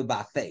cleansed only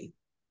by faith.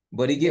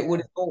 But he get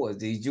with his boys,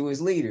 these Jewish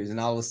leaders, and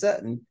all of a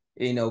sudden,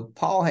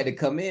 Paul had to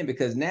come in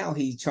because now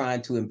he's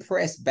trying to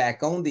impress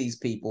back on these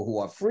people who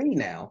are free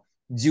now,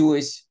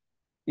 Jewish,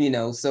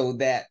 so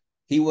that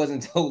he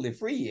wasn't totally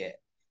free yet,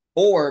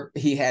 or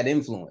he had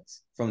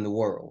influence from the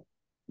world,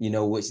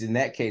 which in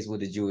that case were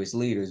the Jewish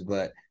leaders.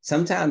 But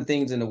sometimes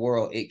things in the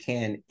world, it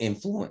can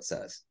influence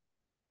us.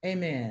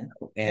 Amen.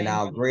 And Amen.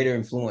 our greater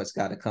influence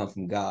got to come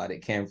from God. It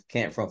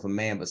can't from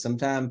man. But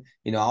sometimes,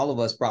 all of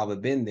us probably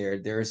been there.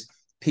 There's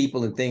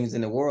people and things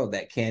in the world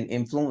that can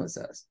influence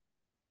us.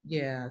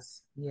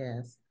 Yes.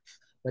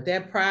 But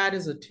that pride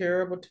is a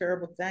terrible,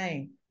 terrible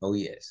thing. Oh,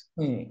 yes.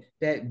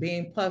 That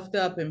being puffed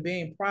up and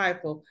being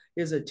prideful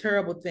is a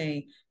terrible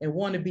thing, and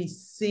want to be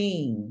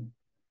seen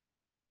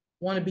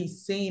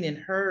and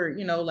heard,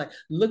 like,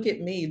 look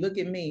at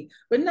me.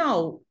 But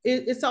no,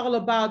 it's all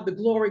about the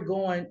glory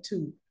going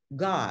to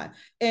God.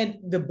 And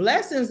the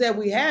blessings that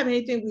we have,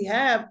 anything we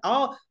have,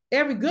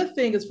 every good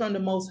thing is from the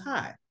Most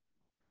High.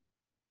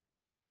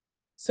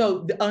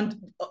 So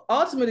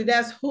ultimately,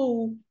 that's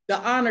who the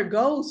honor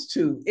goes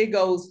to. It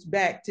goes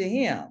back to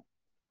him.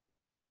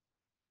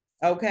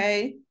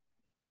 Okay.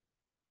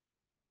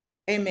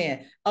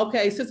 Amen.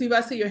 Okay, Sister, if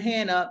I see your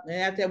hand up, and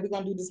after that, we're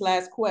going to do this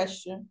last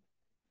question.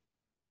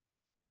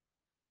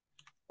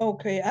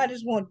 Okay, I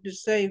just wanted to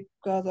say,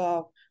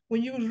 because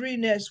when you was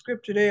reading that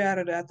scripture there out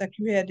of I think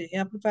you had the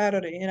Amplified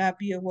or the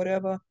NIV or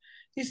whatever,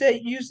 you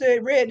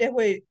read that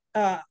way,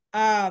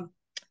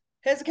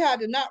 Hezekiah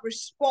did not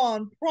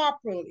respond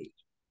properly.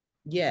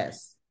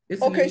 Yes.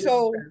 Okay,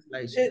 so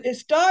it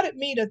started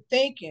me to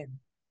thinking,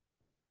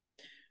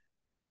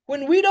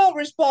 when we don't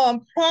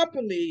respond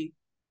properly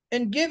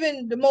and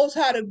giving the Most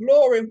High the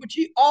glory, which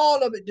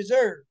all of it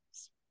deserves,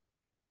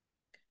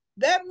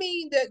 that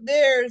means that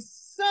there's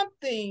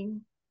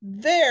something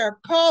there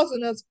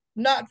causing us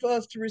not for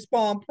us to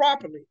respond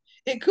properly.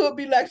 It could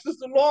be like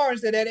Sister Lauren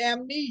said, that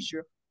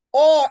amnesia,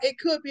 or it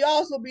could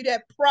also be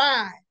that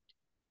pride,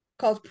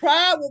 because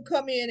pride will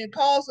come in and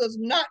cause us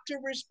not to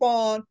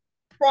respond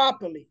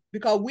properly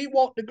because we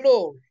want the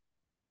glory.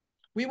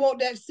 We want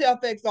that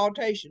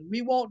self-exaltation.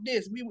 We want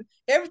this.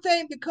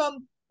 Everything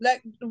becomes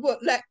like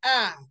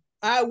I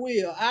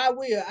will,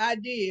 I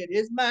did,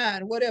 it's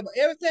mine, whatever.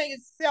 Everything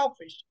is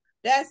selfish.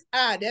 That's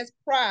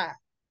pride.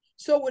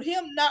 So with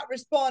him not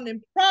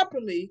responding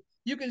properly,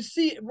 you can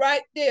see it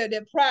right there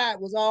that pride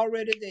was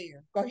already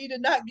there, because he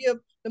did not give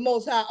the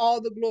Most High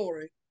all the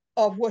glory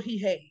of what he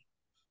had.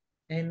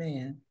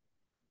 Amen.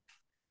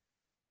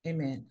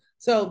 Amen.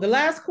 So the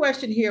last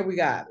question here we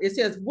got, it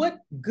says, what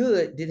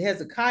good did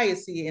Hezekiah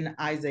see in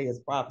Isaiah's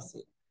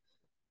prophecy?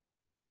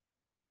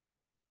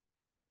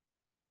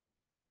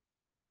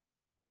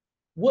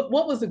 What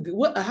was the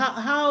good?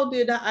 How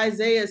did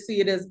Isaiah see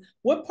it as,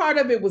 what part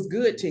of it was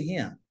good to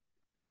him?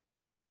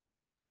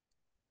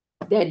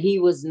 That he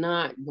was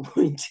not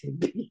going to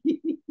be,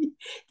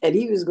 that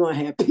he was going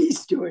to have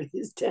peace during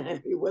his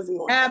time. He wasn't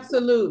going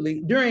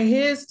absolutely during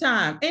his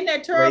time. Ain't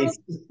that terrible?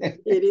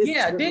 It is.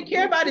 Yeah, terrible. Didn't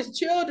care about his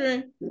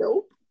children.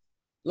 Nope.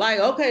 Like,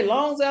 okay,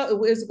 long as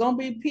it's gonna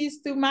be peace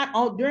during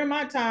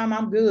my time,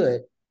 I'm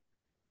good.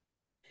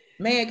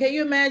 Man, can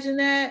you imagine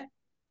that?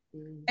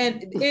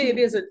 And it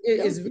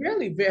is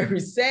really very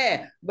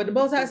sad. But the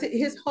Most High said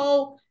his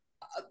whole,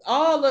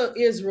 all of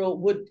Israel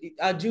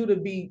Judah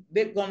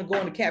they're going to go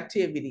into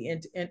captivity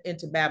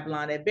into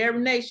Babylon. That very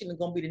nation is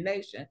going to be the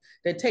nation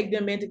that take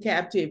them into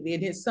captivity,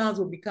 and his sons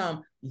will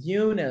become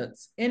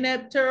eunuchs. Isn't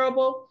that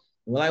terrible?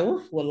 Like,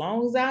 well,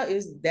 long as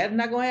that's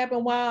not going to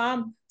happen while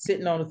I'm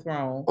sitting on the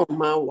throne. On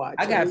my watch.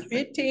 I got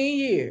 15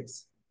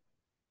 years.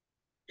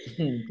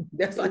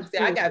 That's like I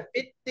said, I got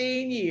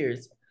 15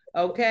 years.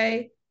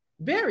 Okay.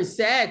 Very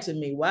sad to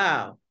me.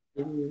 Wow.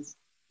 It is.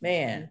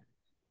 Man.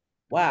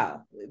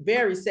 Wow.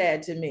 Very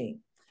sad to me.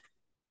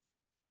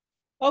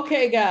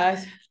 Okay,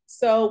 guys.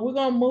 So we're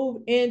going to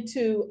move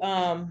into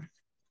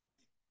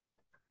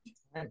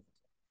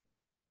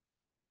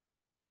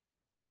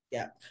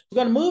we're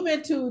going to move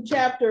into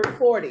chapter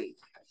 40.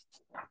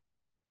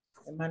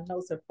 And my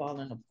notes are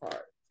falling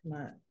apart.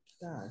 My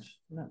gosh.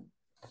 No.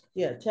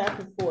 Yeah,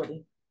 chapter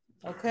 40.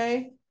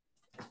 Okay.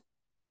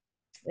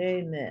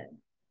 Amen.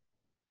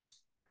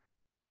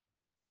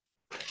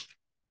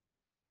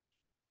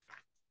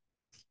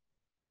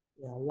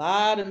 Yeah, a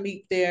lot of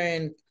meat there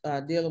in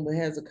dealing with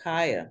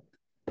Hezekiah.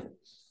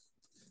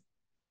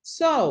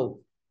 So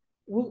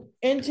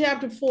in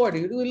chapter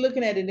 40, we're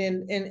looking at it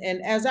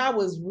and as I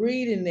was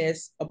reading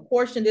this, a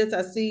portion of this,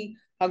 I see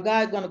how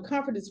God's going to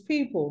comfort his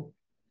people.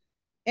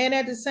 And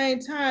at the same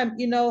time,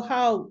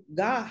 how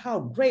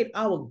great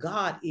our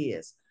God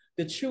is,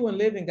 the true and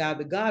living God,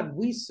 the God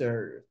we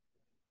serve.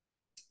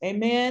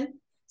 Amen.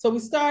 So we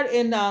start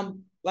in,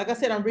 like I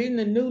said, I'm reading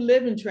the New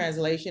Living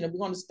Translation, and we're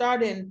going to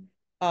start in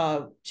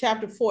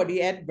chapter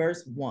 40 at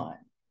verse 1.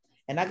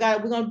 And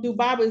we're going to do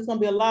Bible. It's going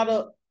to be a lot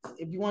of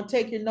if you want to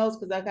take your notes,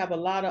 because I have a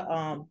lot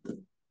of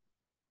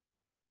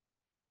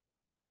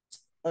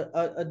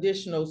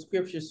additional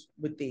scriptures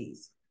with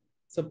these,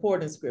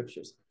 supporting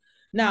scriptures.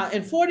 Now,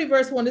 in 40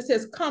 verse 1, it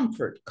says,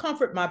 comfort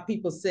my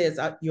people, says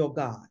your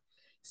God.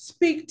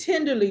 Speak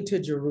tenderly to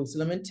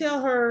Jerusalem and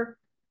tell her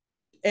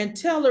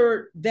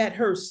that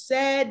her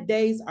sad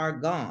days are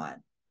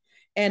gone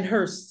and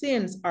her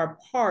sins are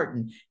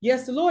pardoned.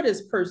 Yes, the Lord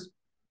has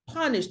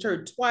punished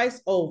her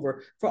twice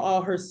over for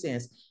all her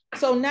sins.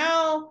 So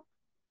now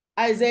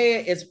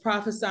Isaiah is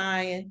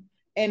prophesying,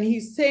 and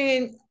he's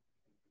saying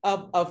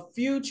of a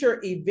future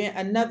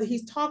event,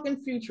 he's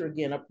talking future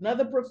again,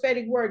 another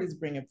prophetic word he's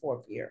bringing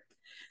forth here.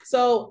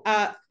 So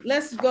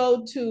let's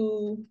go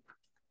to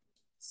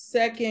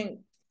 2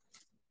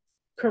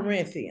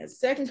 Corinthians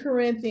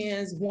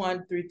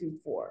 1, 3 through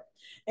 4.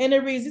 And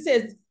it reads, it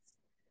says,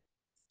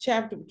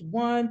 chapter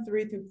 1,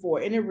 3 through 4,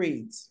 and it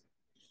reads,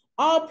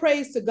 all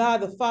praise to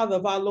God, the Father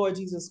of our Lord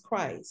Jesus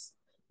Christ.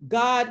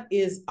 God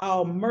is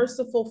our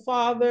merciful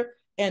Father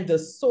and the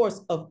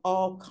source of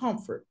all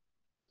comfort.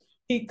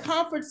 He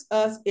comforts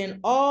us in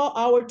all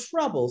our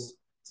troubles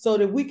so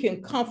that we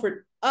can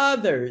comfort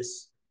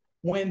others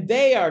when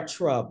they are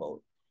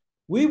troubled.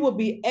 We will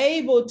be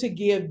able to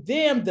give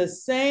them the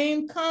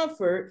same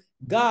comfort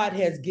God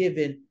has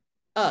given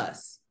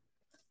us.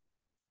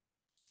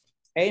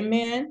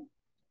 Amen.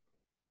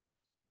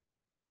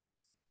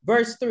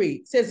 Verse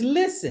 3 says,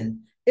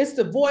 listen, it's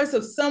the voice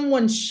of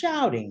someone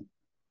shouting,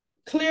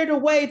 clear the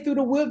way through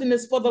the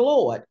wilderness for the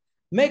Lord.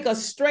 Make a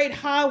straight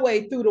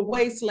highway through the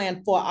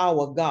wasteland for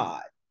our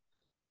God.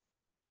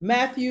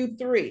 Matthew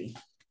 3.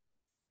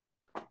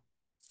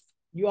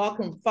 You all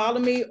can follow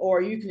me,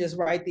 or you can just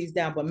write these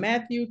down, but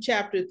Matthew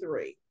chapter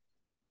 3.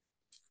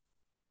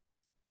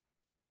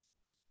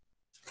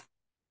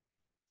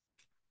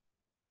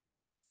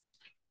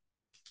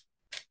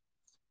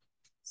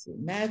 So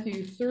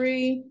Matthew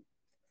 3,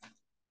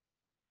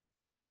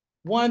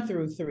 1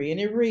 through 3, and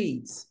it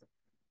reads,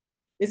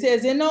 it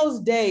says, in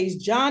those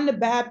days, John the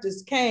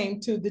Baptist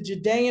came to the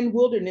Judean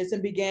wilderness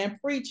and began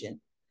preaching.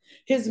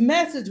 His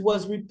message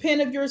was,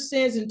 repent of your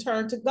sins and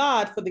turn to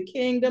God, for the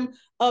kingdom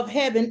of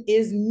heaven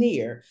is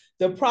near.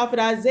 The prophet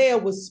Isaiah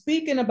was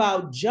speaking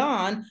about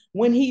John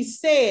when he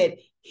said,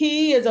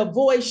 he is a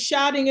voice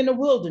shouting in the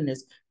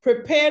wilderness,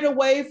 prepare the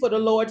way for the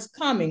Lord's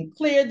coming,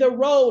 clear the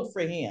road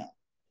for him.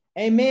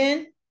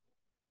 Amen.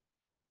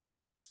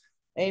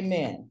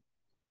 Amen.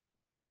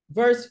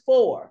 Verse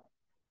 4.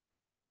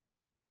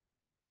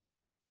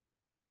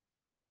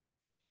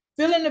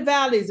 Fill in the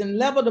valleys and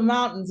level the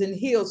mountains and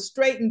hills,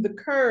 straighten the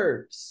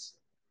curves.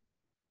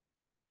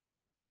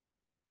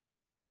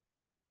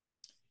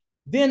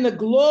 Then the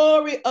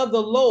glory of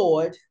the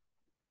Lord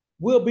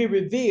will be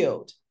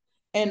revealed,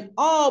 and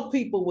all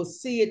people will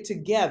see it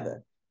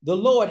together. The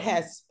Lord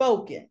has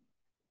spoken.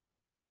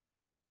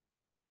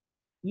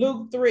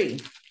 Luke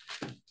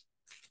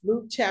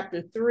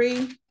chapter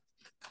 3.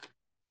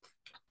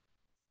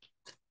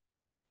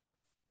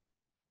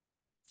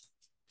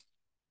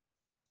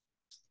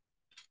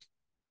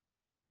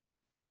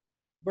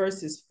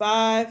 Verses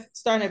 5,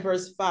 starting at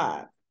verse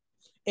 5.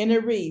 And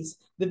it reads,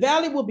 the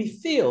valley will be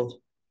filled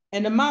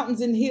and the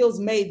mountains and hills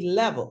made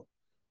level.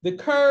 The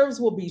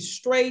curves will be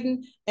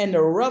straightened and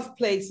the rough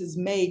places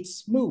made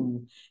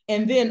smooth.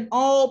 And then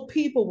all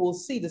people will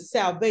see the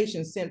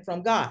salvation sent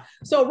from God.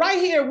 So right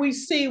here we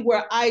see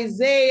where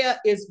Isaiah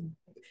is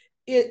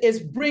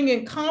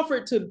bringing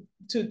comfort to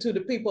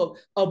the people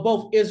of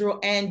both Israel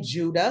and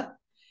Judah.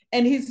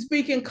 And he's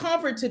speaking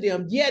comfort to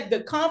them. Yet the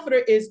comforter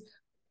is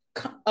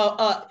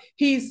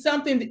he's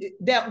something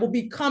that will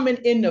be coming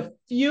in the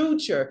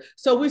future.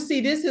 So we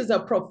see this is a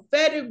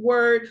prophetic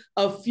word,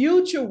 a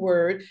future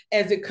word,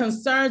 as it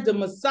concerns the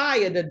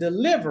Messiah, the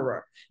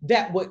deliverer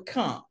that would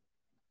come.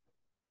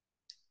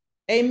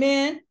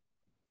 Amen.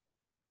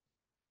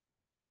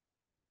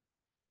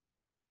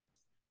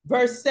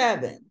 Verse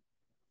 7.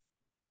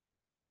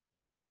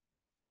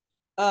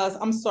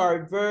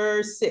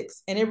 Verse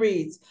 6. And it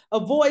reads, a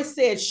voice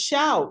said,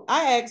 shout.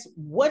 I asked,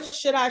 what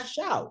should I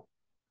shout?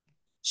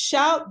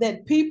 Shout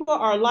that people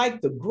are like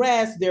the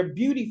grass, their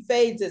beauty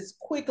fades as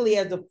quickly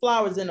as the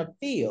flowers in a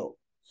field.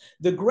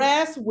 The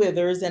grass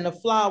withers and the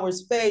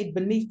flowers fade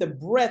beneath the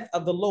breath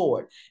of the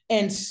Lord.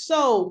 And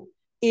so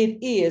it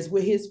is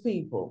with his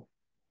people.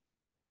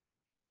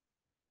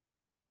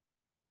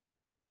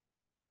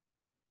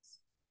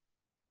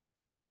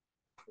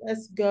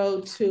 Let's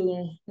go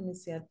to, let me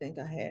see, I think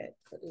I had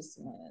for this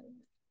one.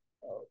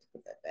 Oh,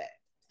 put that back.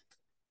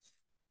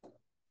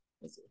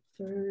 Is it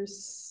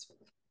first?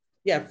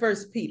 Yeah, 1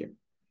 Peter.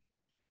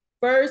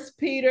 1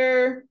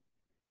 Peter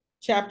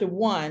chapter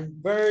 1,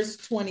 verse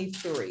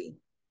 23.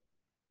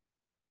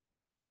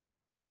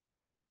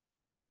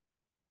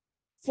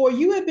 For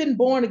you have been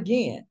born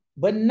again,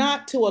 but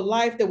not to a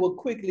life that will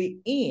quickly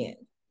end.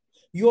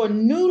 Your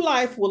new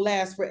life will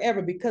last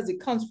forever because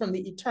it comes from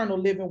the eternal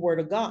living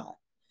word of God.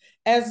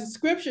 As the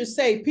scriptures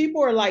say,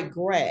 people are like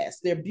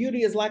grass. Their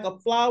beauty is like a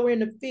flower in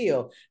the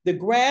field. The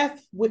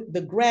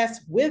grass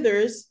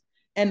withers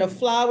and the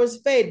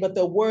flowers fade, but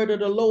the word of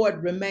the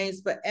Lord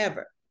remains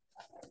forever.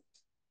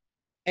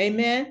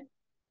 Amen.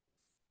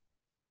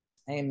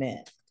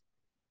 Amen.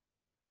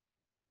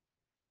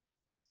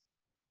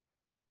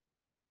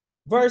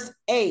 Verse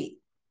 8.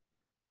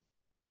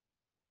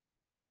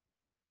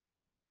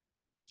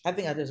 I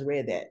think I just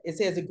read that. It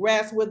says, the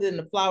grass withers and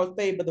the flowers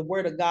fade, but the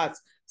word of God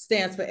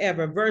stands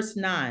forever. Verse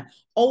 9.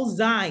 O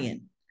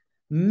Zion,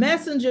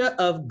 messenger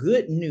of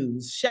good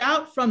news,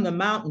 shout from the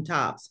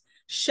mountaintops.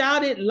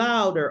 Shout it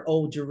louder,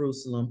 O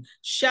Jerusalem.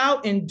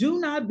 Shout and do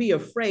not be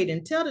afraid,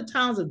 and tell the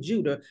towns of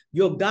Judah,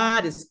 your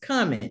God is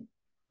coming.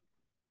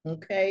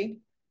 Okay.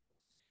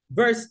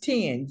 Verse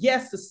 10,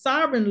 yes, the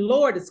sovereign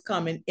Lord is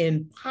coming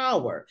in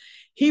power.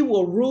 He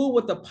will rule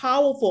with a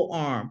powerful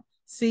arm.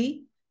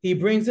 See, he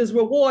brings his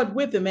reward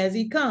with him as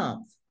he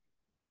comes.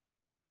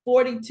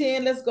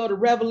 40:10, let's go to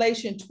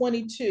Revelation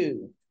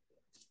 22.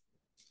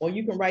 Or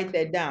you can write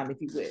that down if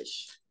you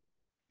wish.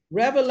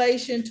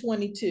 Revelation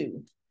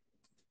 22,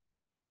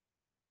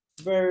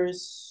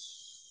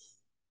 verse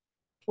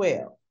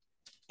 12.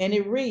 And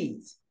it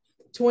reads,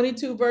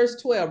 22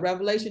 verse 12,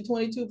 Revelation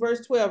 22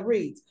 verse 12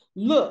 reads,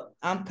 look,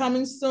 I'm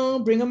coming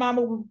soon, bringing my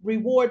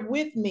reward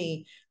with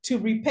me to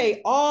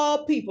repay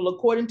all people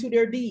according to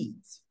their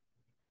deeds.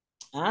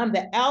 I'm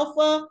the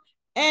Alpha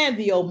and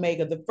the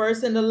Omega, the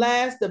first and the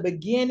last, the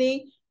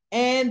beginning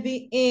and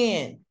the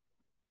end.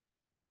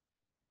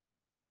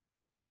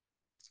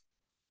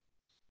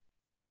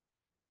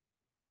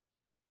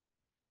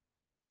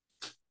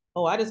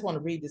 Oh, I just want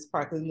to read this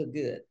part because it look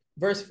good.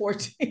 Verse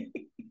 14.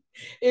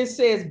 It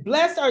says,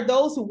 blessed are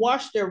those who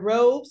wash their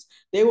robes.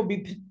 They will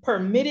be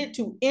permitted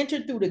to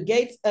enter through the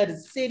gates of the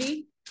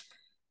city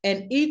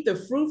and eat the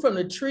fruit from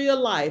the tree of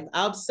life.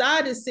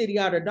 Outside the city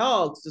are the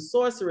dogs, the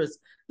sorcerers,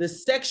 the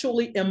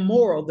sexually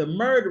immoral, the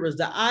murderers,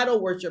 the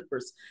idol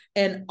worshipers,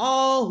 and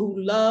all who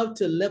love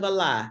to live a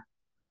lie.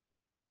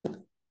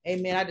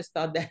 Amen. I just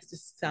thought that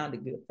just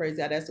sounded good. Praise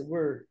God. That's a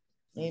word.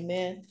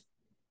 Amen.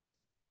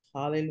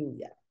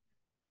 Hallelujah.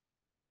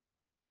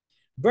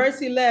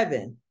 Verse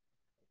 11.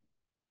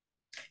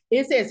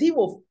 It says he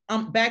will,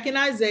 back in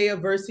Isaiah,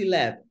 verse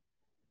 11.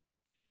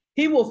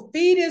 He will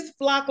feed his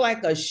flock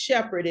like a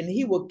shepherd, and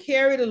he will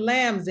carry the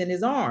lambs in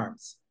his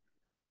arms,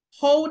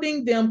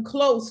 holding them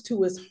close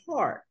to his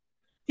heart.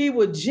 He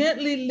will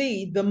gently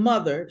lead the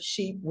mother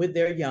sheep with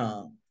their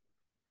young.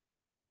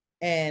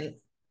 And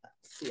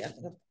let's see, I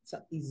think it's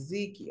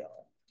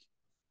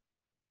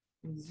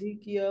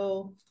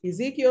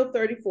Ezekiel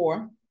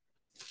 34.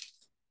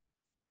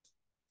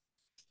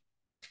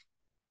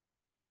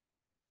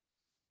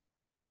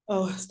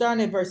 Oh,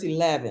 starting at verse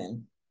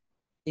 11.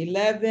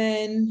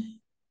 11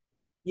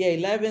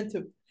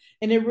 to,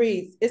 and it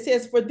reads, it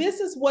says, for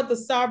this is what the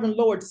sovereign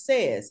Lord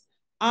says,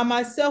 I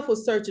myself will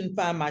search and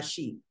find my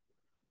sheep.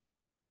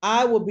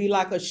 I will be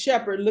like a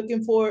shepherd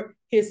looking for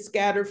his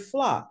scattered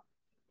flock.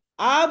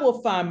 I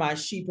will find my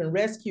sheep and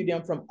rescue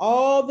them from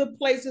all the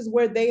places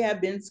where they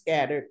have been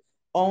scattered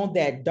on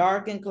that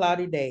dark and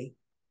cloudy day.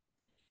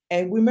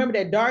 And remember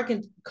that dark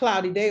and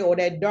cloudy day, or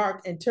that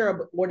dark and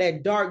terrible, or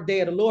that dark day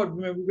of the Lord.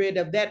 Remember, we read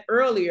of that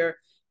earlier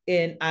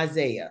in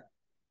Isaiah.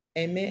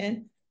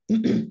 Amen.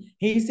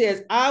 He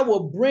says, I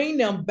will bring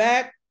them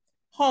back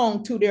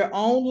home to their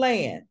own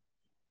land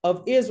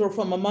of Israel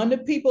from among the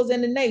peoples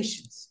and the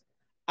nations.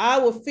 I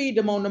will feed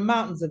them on the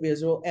mountains of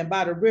Israel and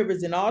by the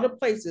rivers in all the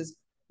places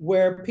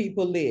where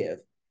people live.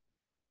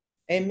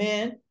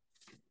 Amen.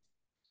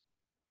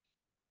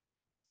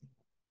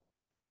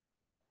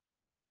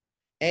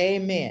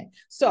 Amen.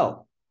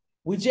 So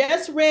we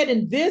just read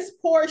in this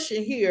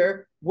portion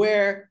here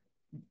where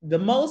the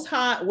Most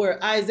High,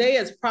 where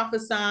Isaiah is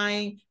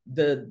prophesying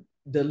the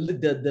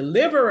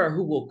deliverer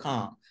who will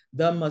come,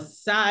 the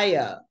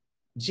Messiah,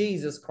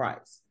 Jesus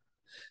Christ.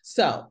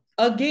 So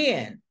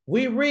again,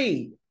 we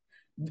read,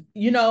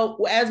 you know,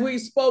 as we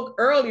spoke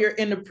earlier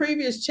in the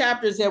previous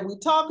chapters that we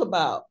talk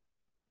about,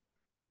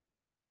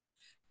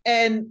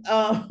 and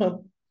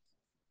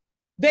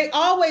they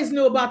always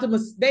knew about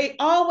they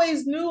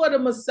always knew of the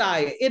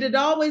Messiah. It had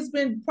always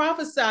been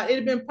prophesied. It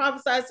had been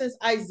prophesied since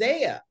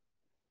Isaiah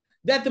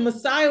that the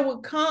Messiah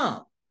would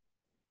come.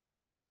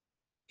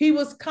 He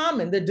was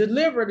coming, the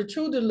deliverer, the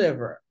true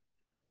deliverer.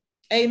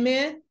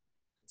 Amen.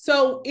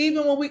 So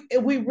even when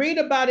we read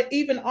about it,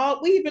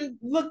 we even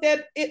looked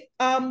at it,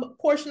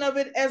 portion of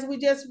it as we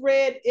just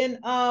read in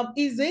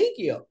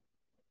Ezekiel.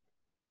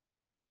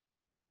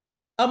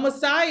 A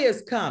Messiah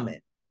is coming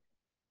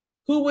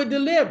who would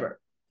deliver.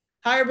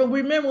 However,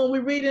 remember when we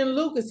read in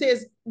Luke, it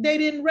says they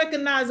didn't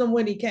recognize him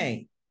when he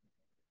came.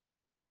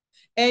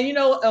 And you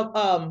know,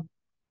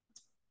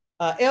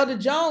 Elder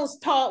Jones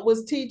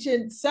was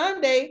teaching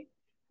Sunday,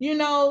 you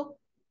know,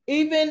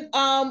 even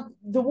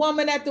the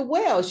woman at the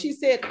well, she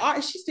said,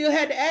 she still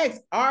had to ask,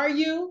 are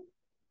you?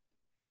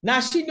 Now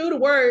she knew the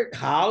word,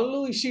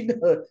 hallelujah, she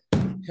knew,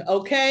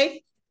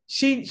 okay?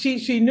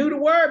 She knew the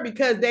word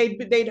because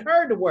they'd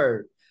heard the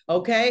word.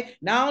 Okay.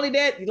 Not only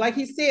that, like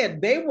he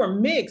said, they were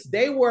mixed.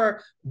 They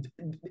were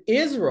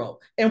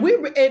Israel. And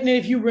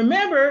if you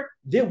remember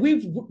that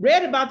we've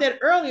read about that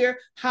earlier,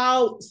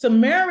 how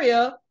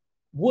Samaria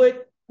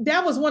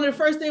that was one of the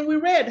first things we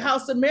read, how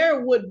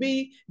Samaria would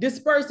be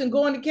dispersed and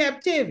go into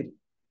captivity.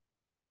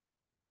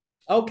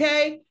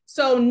 Okay.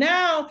 So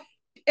now,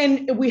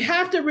 and we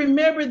have to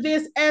remember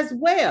this as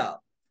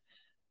well.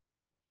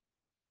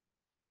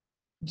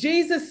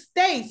 Jesus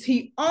states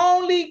he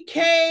only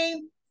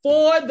came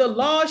for the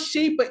lost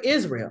sheep of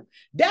Israel.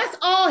 That's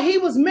all he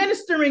was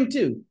ministering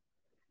to.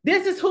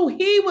 This is who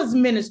he was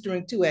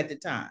ministering to at the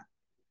time.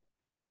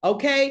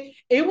 Okay.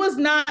 It was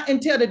not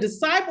until the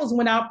disciples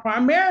went out,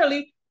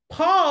 primarily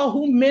Paul,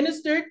 who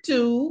ministered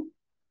to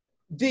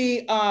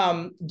the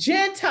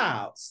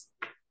Gentiles.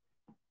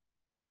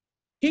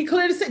 He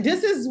clearly said,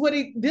 this is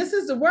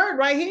the word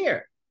right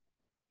here.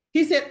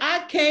 He said,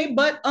 I came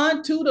but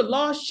unto the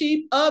lost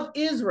sheep of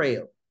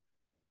Israel.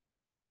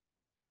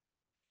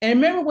 And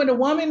remember when the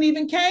woman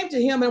even came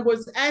to him and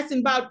was asking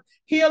about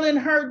healing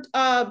her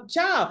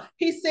child,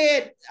 he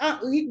said,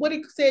 the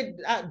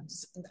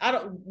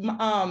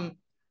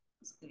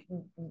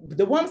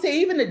woman said,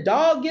 even the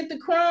dog get the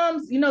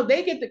crumbs,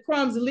 they get the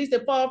crumbs, at least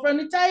that fall from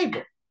the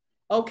table.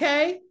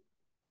 Okay.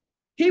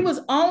 He was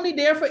only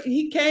there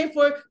he came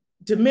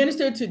to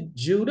minister to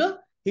Judah.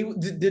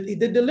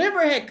 The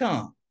deliverer had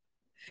come.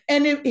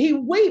 And he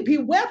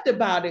wept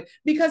about it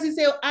because he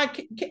said,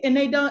 and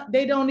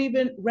they don't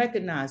even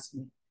recognize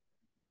me.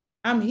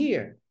 I'm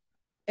here.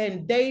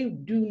 And they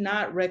do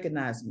not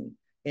recognize me.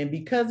 And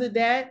because of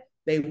that,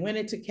 they went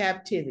into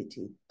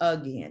captivity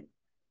again.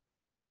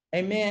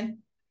 Amen.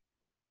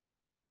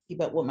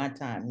 Keep up with my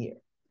time here.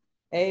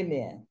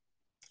 Amen.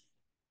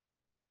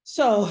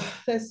 So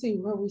let's see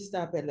where we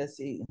stop at. Let's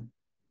see.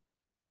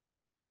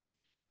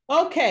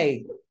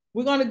 Okay,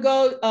 we're going to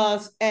go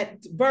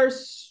at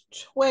verse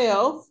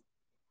 12.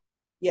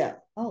 Yeah.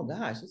 Oh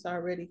gosh, it's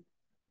already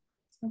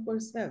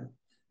 47.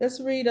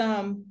 Let's read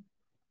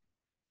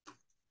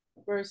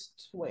verse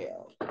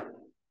 12.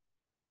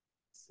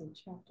 So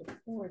chapter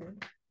 40.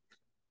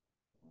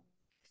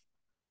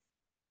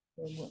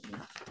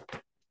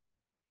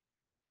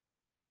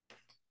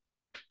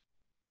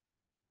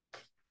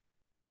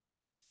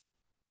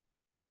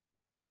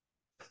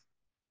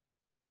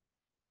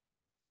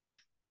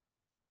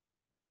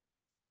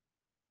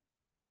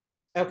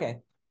 Okay.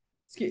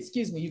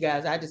 Excuse me, you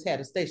guys. I just had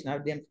a station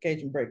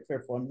identification break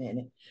for a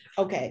minute.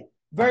 Okay.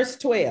 Verse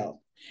 12.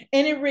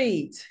 And it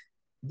reads,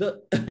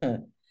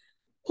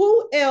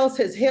 who else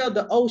has held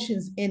the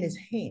oceans in his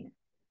hand?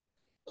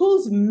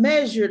 Who's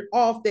measured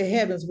off the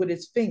heavens with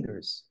his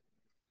fingers?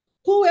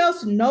 Who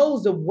else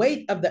knows the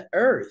weight of the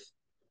earth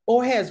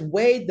or has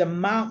weighed the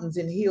mountains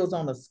and hills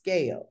on a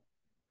scale?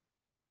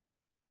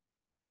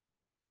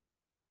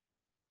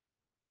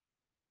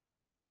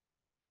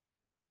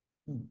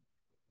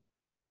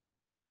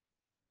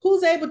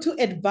 Who's able to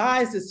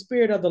advise the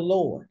Spirit of the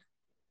Lord?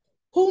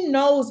 Who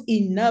knows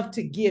enough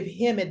to give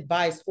him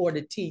advice or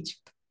to teach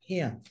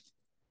him?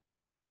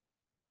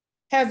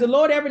 Has the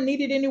Lord ever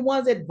needed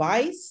anyone's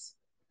advice?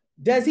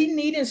 Does he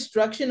need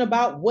instruction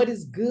about what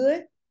is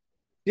good?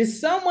 Did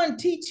someone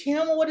teach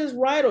him what is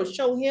right or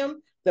show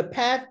him the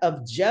path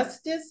of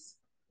justice?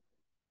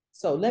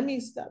 So let me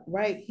stop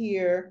right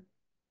here.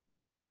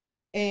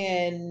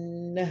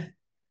 And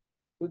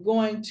we're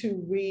going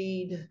to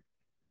read,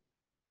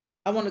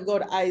 I want to go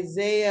to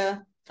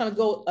Isaiah, kind of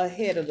go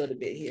ahead a little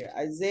bit here.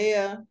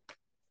 Isaiah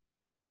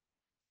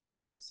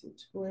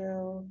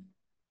 12.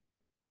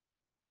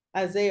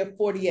 Isaiah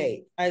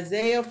 48.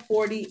 Isaiah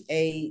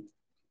 48,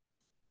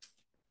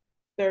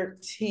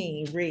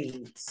 13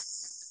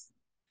 reads.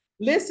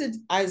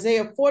 Listen,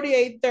 Isaiah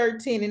 48,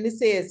 13, and it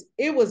says,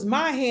 it was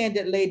my hand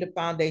that laid the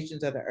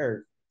foundations of the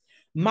earth.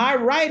 My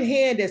right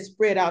hand that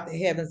spread out the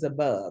heavens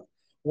above.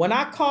 When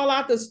I call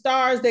out the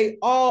stars, they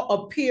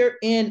all appear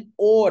in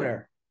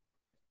order.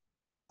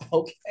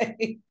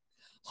 Okay.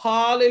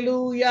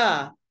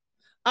 Hallelujah.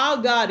 Our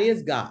God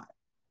is God.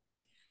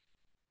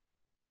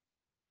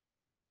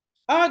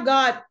 Our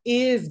God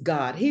is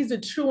God. He's a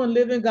true and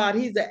living God.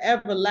 He's an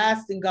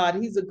everlasting God.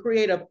 He's a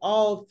creator of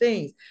all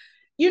things.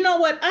 You know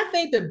what? I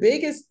think the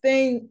biggest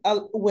thing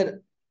with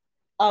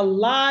a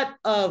lot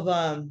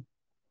of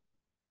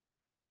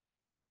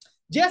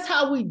just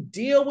how we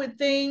deal with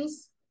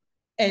things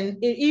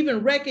and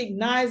even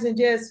recognizing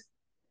just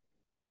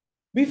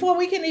before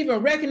we can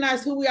even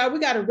recognize who we are, we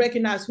got to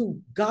recognize who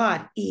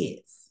God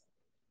is.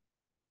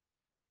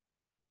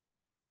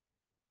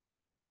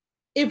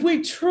 If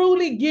we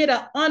truly get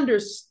an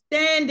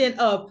understanding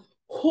of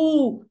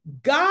who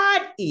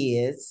God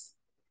is,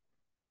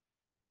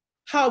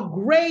 how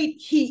great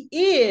he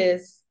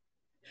is,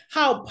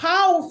 how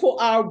powerful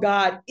our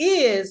God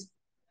is,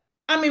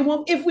 I mean,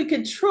 well, if we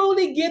could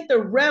truly get the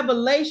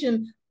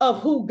revelation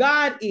of who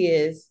God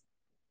is,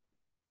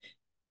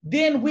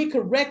 then we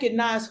could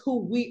recognize who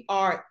we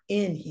are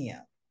in him.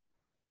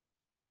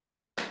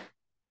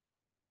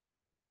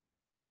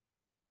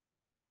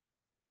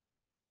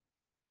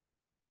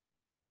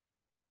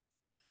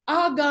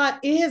 Our God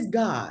is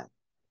God.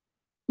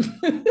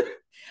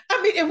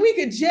 I mean, if we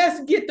could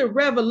just get the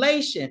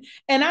revelation,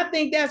 and I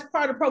think that's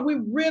part of the problem.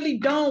 We really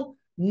don't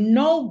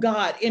know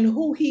God and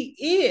who he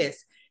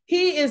is.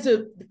 He is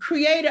a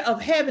creator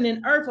of heaven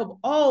and earth, of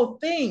all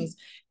things,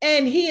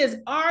 and he is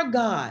our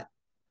God.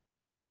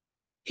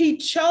 He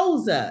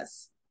chose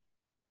us.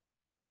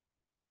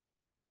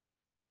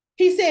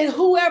 He said,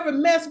 whoever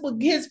messed with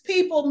his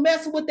people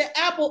messed with the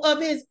apple of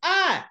his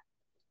eye.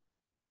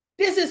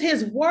 This is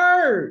his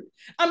word.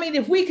 I mean,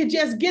 if we could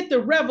just get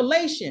the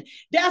revelation,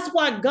 that's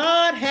why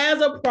God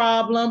has a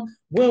problem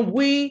when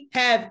we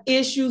have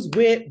issues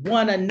with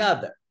one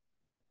another.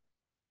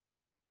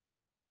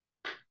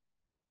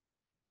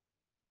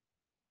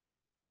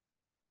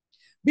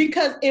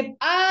 Because if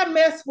I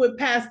mess with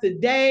Pastor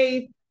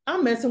Dave,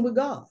 I'm messing with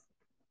God.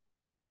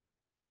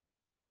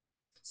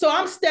 So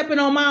I'm stepping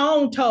on my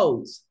own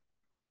toes.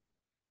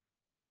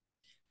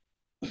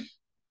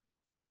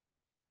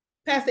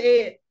 Pastor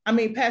Dave,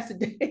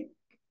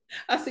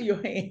 I see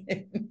your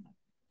hand.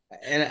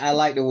 And I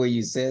like the way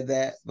you said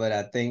that, but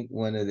I think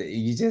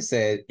you just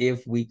said,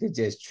 if we could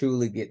just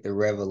truly get the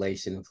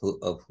revelation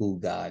of who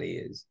God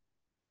is.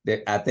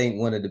 That I think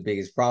one of the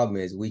biggest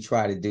problems is we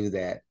try to do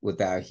that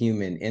with our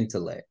human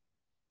intellect,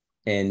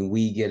 and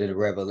we get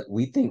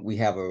we think we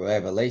have a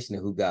revelation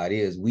of who God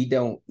is. We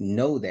don't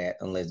know that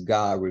unless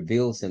God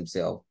reveals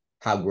himself,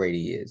 how great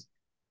he is.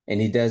 And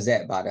he does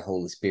that by the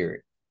Holy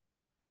Spirit.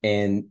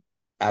 And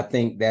I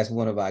think that's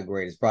one of our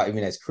greatest problems.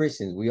 Even as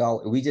Christians,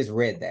 we just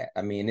read that.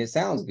 I mean, it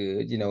sounds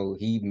good.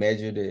 He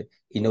measured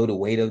the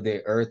weight of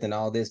the earth and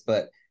all this,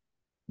 but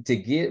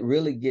to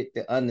really get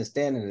the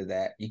understanding of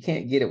that, you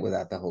can't get it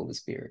without the Holy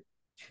Spirit.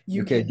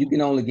 You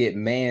can only get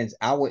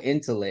our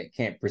intellect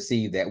can't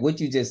perceive that. What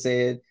you just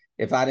said,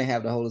 if I didn't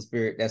have the Holy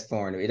Spirit, that's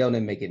foreign. It don't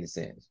even make any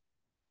sense.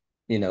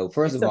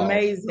 First of all,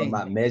 amazing.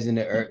 About measuring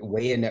the earth,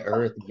 weighing the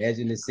earth,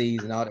 measuring the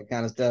seas and all that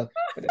kind of stuff.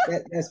 But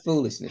that's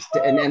foolishness.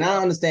 And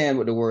I understand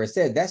what the word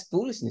said. That's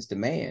foolishness to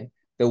man.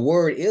 The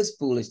word is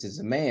foolishness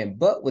to man,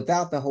 but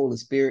without the Holy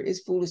Spirit, it's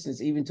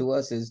foolishness even to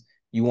us as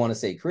you want to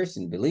say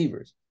Christian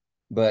believers.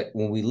 But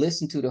when we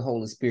listen to the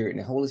Holy Spirit and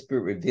the Holy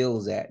Spirit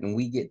reveals that, and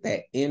we get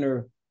that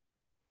inner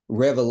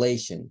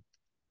revelation,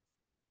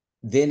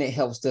 then it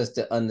helps us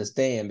to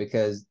understand,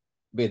 because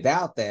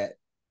without that,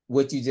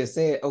 what you just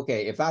said,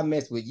 okay, if I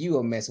mess with you,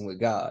 I'm messing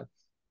with God.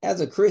 As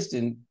a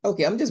Christian,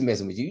 okay, I'm just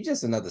messing with you. You're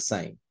just another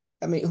saint.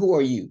 I mean, who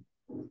are you?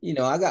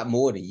 I got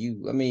more than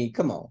you. I mean,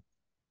 come on.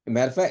 As a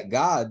matter of fact,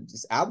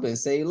 I've been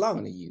saved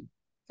longer than you.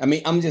 I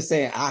mean, I'm just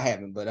saying I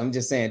haven't, but I'm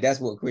just saying that's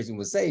what Christian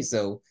would say.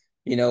 So,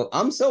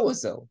 I'm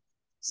so-and-so.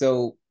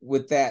 So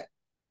with that,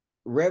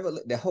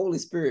 the Holy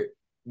Spirit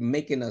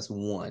making us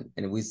one.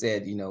 And we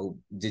said,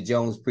 the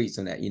Jones preached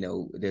on that,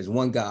 there's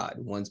one God,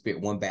 one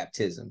Spirit, one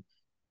baptism,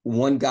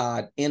 one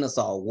God in us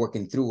all,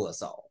 working through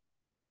us all,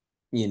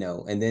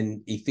 and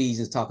then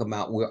Ephesians talk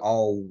about we're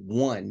all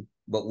one,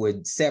 but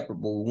we're separate,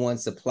 but one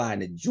supplying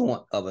the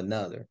joint of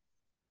another.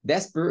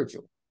 That's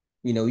spiritual.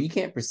 You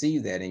can't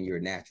perceive that in your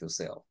natural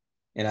self.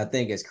 And I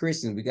think as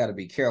Christians, we got to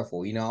be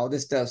careful. All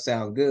this stuff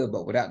sounds good,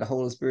 but without the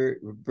Holy Spirit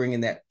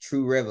bringing that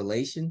true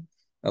revelation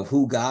of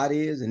who God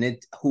is and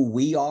who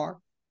we are,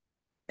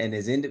 and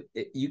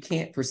you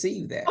can't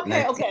perceive that.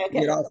 Okay.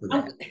 Get off of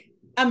that.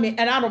 I mean,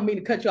 and I don't mean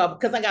to cut you off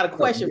because I got a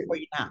question for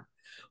you now.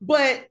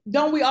 But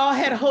don't we all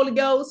have the Holy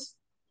Ghost?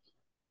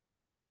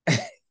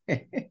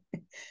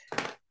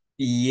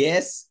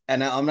 Yes,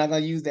 and I'm not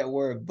going to use that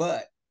word,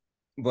 but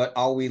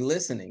are we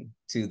listening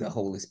to the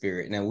Holy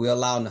Spirit? Now, we're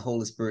allowing the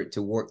Holy Spirit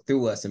to work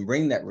through us and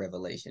bring that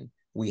revelation.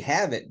 We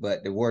have it,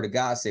 but the word of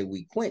God said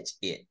we quench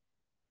it.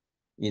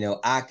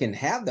 I can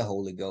have the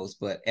Holy Ghost,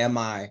 but am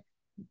I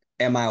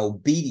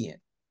obedient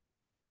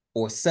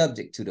or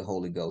subject to the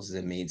Holy Ghost?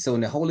 So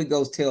when the Holy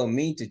Ghost tell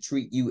me to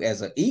treat you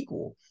as an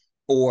equal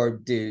or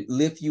to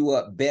lift you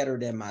up better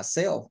than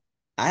myself,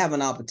 I have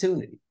an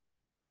opportunity.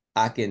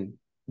 I can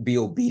be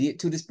obedient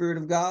to the Spirit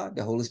of God,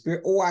 the Holy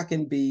Spirit, or I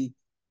can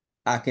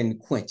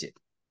quench it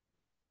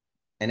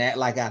and act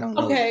like I don't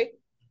know.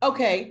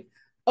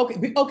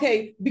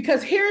 Okay.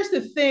 Because here's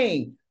the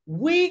thing.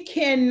 We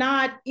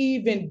cannot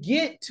even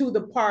get to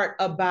the part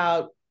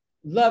about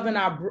loving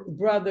our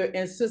brother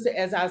and sister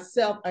as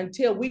ourselves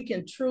until we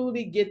can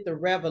truly get the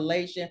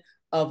revelation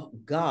of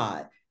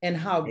God and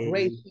how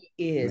great he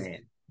is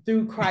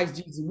through Christ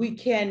Jesus. We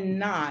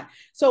cannot.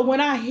 So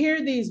when I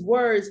hear these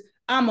words,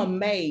 I'm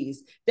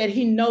amazed that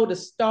he know the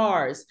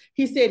stars.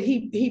 He said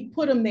he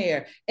put them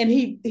there, and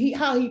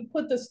how he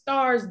put the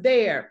stars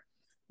there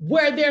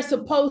where they're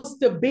supposed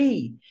to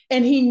be,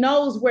 and he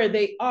knows where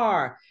they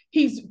are.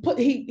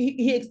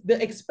 The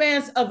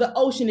expanse of the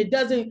ocean,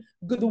 the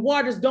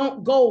waters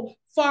don't go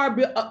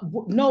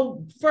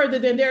no further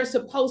than they're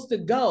supposed to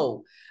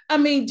go. I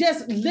mean,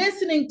 just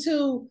listening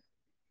to,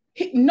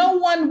 no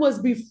one was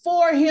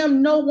before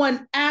him, no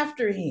one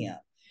after him.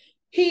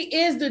 He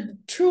is the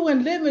true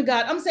and living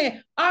God. I'm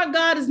saying our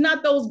God is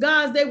not those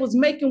gods they was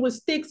making with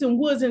sticks and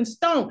woods and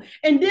stone.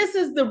 And this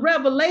is the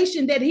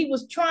revelation that he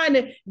was trying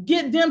to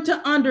get them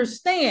to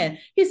understand.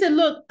 He said,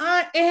 look,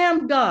 I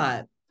am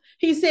God.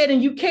 He said,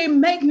 and you can't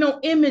make no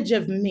image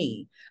of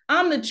me.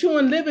 I'm the true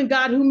and living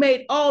God who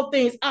made all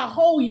things. I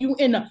hold you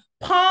in the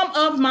palm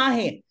of my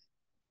hand.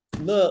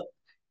 Look,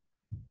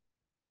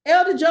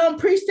 Elder John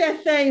preached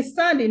that thing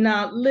Sunday.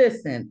 Now,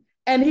 listen.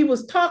 And he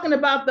was talking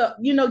about the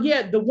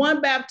one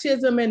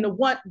baptism and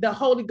the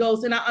Holy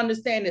Ghost, and I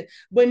understand it.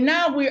 But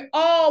now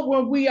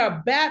when we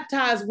are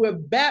baptized, we're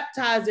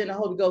baptized in the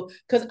Holy Ghost.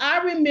 Because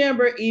I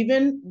remember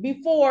even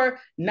before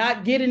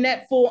not getting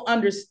that full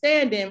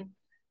understanding,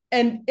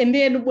 and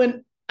then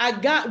when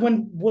Pastor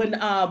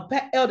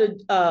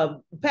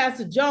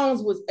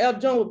Jones was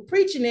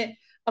preaching it,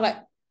 I'm like,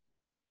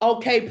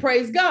 okay,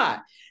 praise God.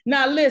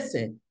 Now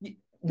listen.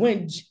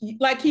 When,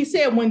 like he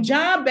said, when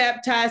John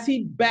baptized,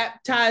 he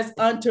baptized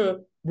unto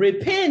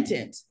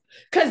repentance,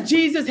 because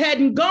Jesus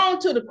hadn't gone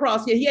to the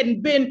cross yet. He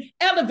hadn't been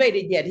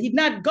elevated yet. He'd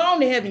not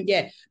gone to heaven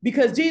yet,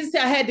 because Jesus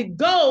said, I had to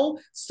go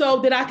so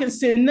that I can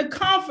send the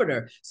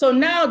comforter. So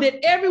now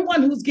that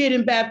everyone who's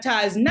getting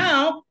baptized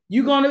now,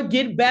 you're going to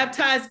get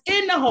baptized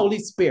in the Holy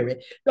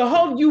Spirit.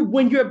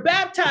 When you're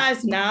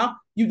baptized now,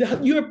 you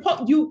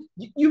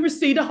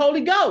receive the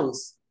Holy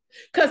Ghost.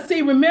 Because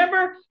see,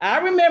 I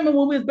remember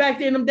when we was back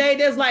there in them days,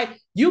 there's like,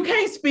 you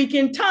can't speak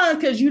in tongues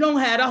because you don't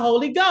have the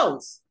Holy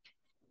Ghost.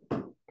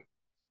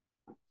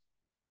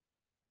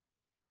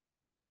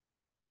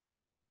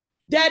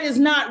 That is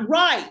not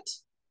right.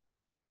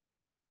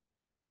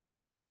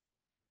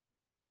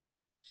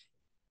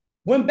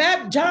 When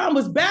John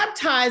was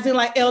baptizing,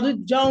 like Elder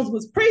Jones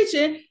was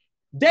preaching,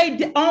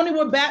 they only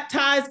were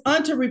baptized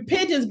unto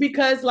repentance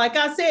because, like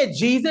I said,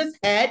 Jesus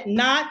had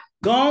not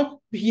gone,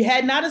 he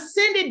had not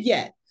ascended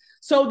yet.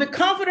 So the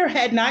Comforter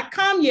had not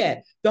come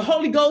yet. The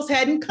Holy Ghost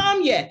hadn't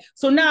come yet.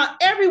 So now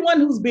everyone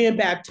who's being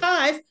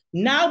baptized,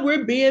 now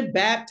we're being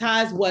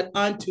baptized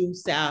unto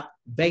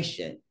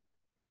salvation,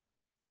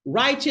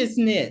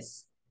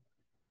 righteousness.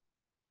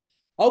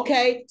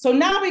 Okay, so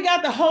now we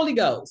got the Holy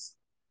Ghost.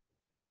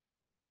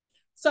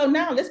 So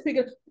now let's pick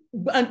it.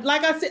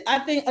 Like I said, I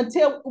think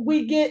until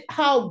we get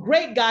how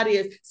great God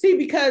is. See,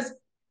 because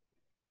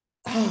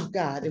oh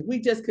God, if we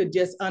just could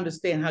just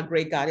understand how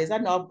great God is. I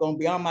know I'm going to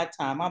be on my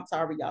time. I'm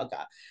sorry, y'all,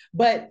 God.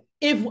 But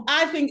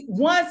I think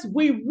once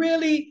we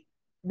really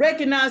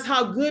recognize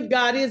how good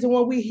God is, and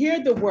when we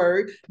hear the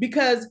word,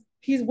 because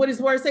what his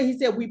word say, he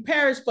said, we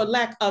perish for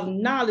lack of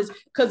knowledge.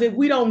 Because if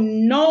we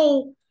don't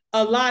know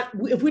a lot,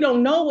 if we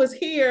don't know what's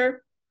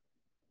here,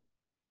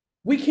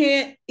 we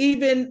can't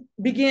even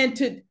begin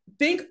to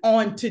think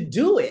on to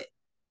do it.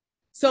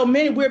 So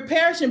we're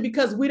perishing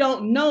because we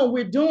don't know.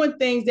 We're doing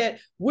things that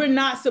we're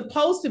not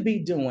supposed to be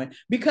doing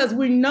because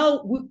we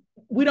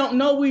don't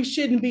know we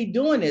shouldn't be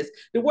doing this.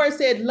 The word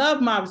said,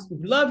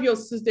 love your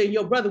sister and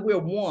your brother. We're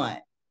one.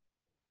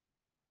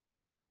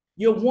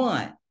 You're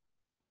one.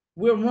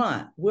 We're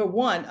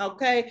one.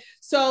 Okay.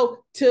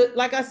 So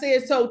like I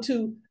said,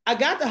 I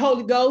got the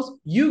Holy Ghost.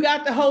 You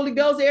got the Holy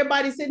Ghost.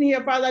 Everybody sitting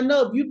here, Father, I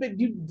know if you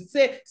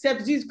said,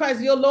 accept Jesus Christ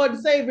as your Lord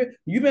and Savior,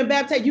 you've been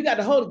baptized, you got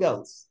the Holy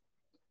Ghost.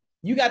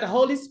 You got the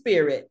Holy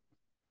Spirit.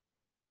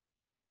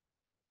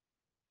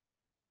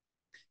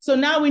 So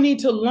now we need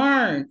to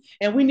learn,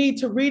 and we need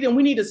to read, and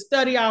we need to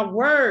study our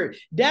word.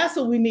 That's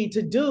what we need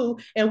to do.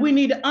 And we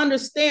need to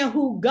understand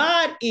who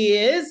God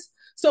is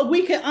so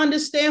we can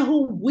understand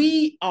who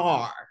we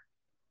are.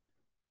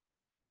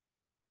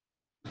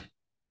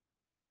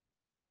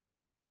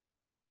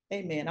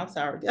 Amen. I'm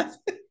sorry.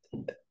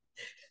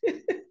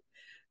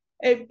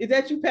 Hey, is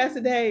that you,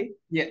 Pastor Dave?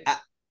 Yeah.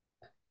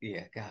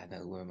 God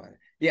knows where am I?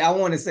 Yeah, I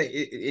want to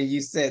say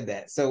you said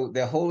that. So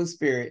the Holy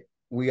Spirit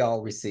we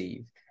all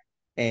receive,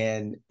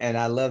 and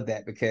I love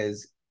that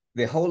because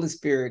the Holy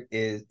Spirit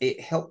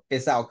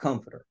it's our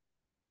comforter.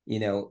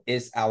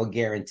 It's our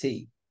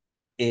guarantee.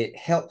 It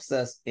helps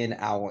us in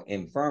our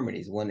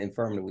infirmities. One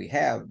infirmity we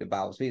have, the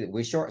Bible speaks,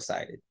 we're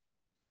short-sighted,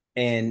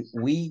 and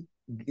we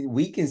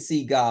can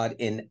see God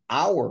in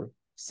our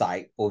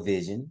sight or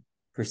vision,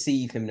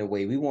 perceive him the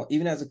way we want.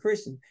 Even as a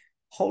Christian,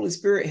 Holy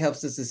Spirit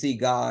helps us to see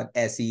God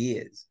as he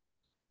is,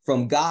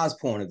 from God's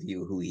point of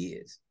view, who he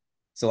is.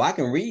 So I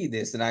can read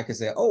this and I can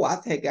say, oh, I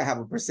think I have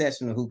a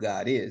perception of who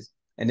God is.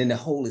 And then the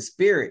Holy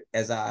Spirit,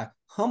 as I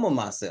humble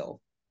myself,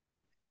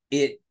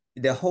 the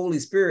Holy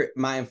Spirit,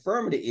 my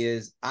infirmity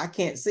is I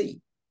can't see.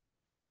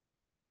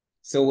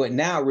 So it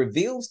now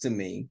reveals to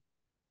me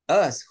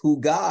us who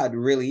God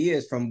really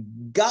is from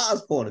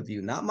God's point of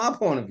view, not my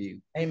point of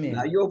view. Amen.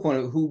 Not your point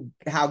of view,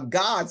 how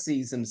God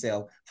sees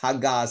himself, how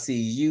God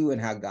sees you, and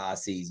how God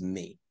sees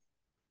me.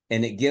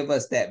 And it gives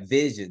us that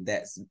vision,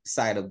 that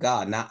sight of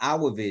God, not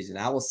our vision,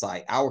 our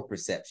sight, our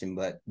perception,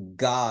 but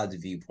God's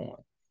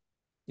viewpoint.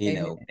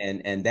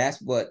 And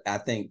that's what I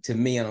think, to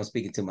me, and I'm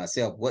speaking to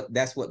myself,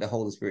 that's what the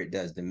Holy Spirit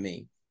does to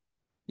me.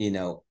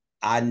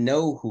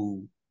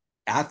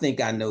 I think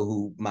I know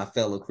who my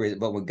fellow Christians,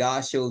 but when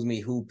God shows me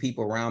who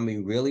people around me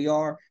really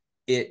are,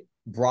 it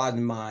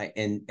broadens my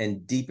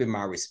and deepen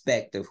my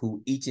respect of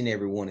who each and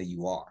every one of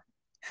you are,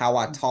 how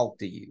I talk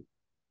to you,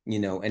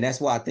 and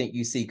that's why I think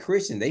you see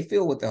Christians, they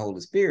fill with the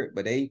Holy Spirit,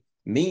 but they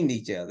mean to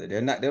each other. They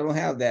don't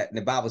have that. And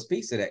the Bible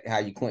speaks to that, how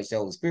you quench the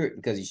Holy Spirit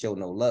because you show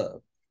no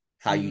love,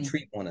 how you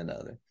treat one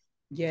another.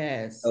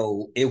 Yes.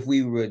 So if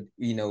we would,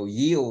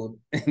 yield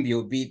and be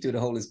obedient to the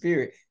Holy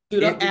Spirit,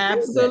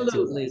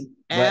 absolutely.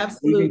 But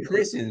Absolutely. even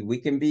Christians, we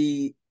can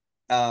be,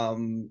 I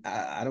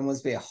don't want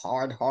to say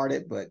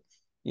hard-hearted, but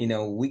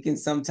we can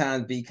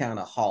sometimes be kind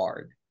of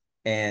hard.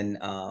 And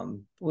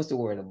what's the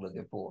word I'm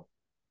looking for?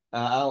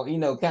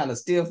 Kind of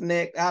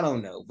stiff-necked. I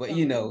don't know, but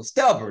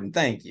stubborn.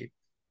 Thank you.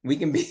 We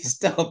can be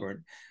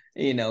stubborn.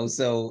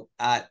 So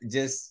I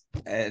just,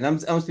 and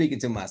I'm speaking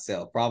to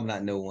myself, probably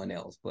not no one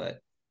else, but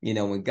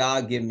when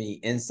God give me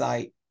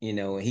insight,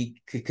 he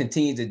could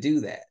continue to do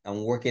that.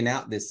 I'm working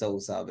out this soul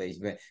salvation,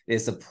 but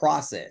it's a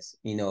process,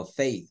 of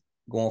faith,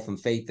 going from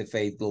faith to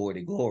faith, glory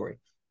to glory.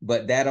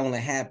 But that only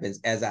happens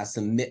as I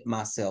submit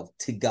myself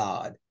to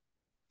God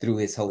through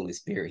his Holy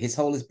Spirit. His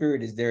Holy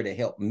Spirit is there to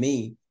help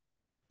me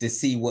to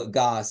see what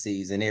God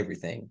sees in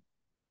everything.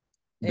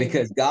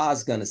 Because Amen.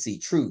 God's going to see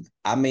truth.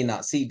 I may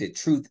not see the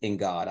truth in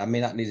God. I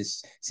may not need to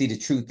see the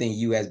truth in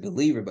you as a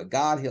believer, but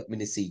God helped me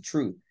to see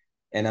truth.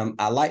 And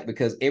I like,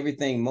 because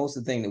most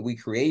of the thing that we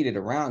created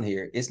around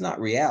here, it's not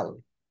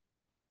reality.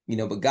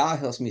 But God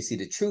helps me see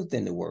the truth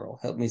in the world,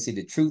 help me see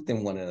the truth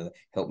in one another,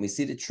 help me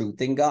see the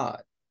truth in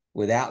God.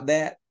 Without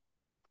that,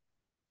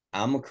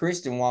 I'm a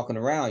Christian walking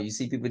around. You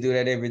see people do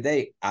that every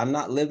day. I'm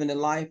not living the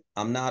life.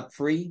 I'm not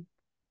free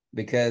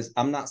because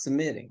I'm not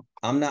submitting.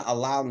 I'm not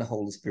allowing the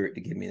Holy Spirit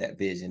to give me that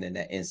vision and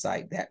that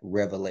insight, that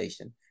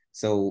revelation.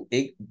 So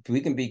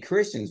we can be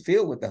Christians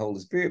filled with the Holy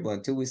Spirit, but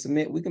until we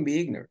submit, we can be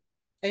ignorant.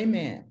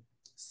 Amen.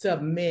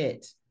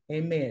 Submit.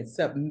 Amen.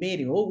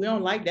 Submitting. Oh, we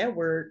don't like that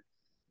word.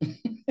 I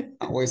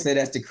always say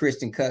that's the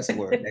Christian cuss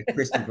word, that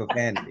Christian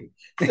profanity.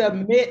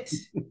 Submit.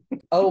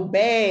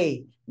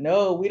 Obey.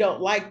 No, we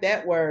don't like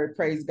that word.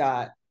 Praise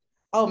God.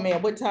 Oh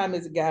man, what time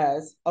is it,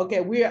 guys? Okay,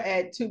 we are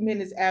at 2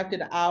 minutes after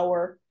the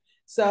hour.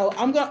 So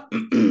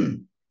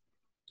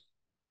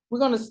we're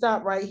gonna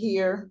stop right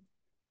here.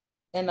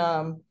 And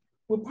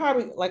we'll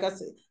probably, like I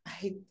said, I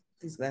hate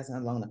these glasses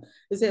not long enough.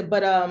 It said,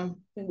 but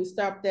we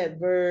stopped at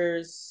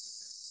verse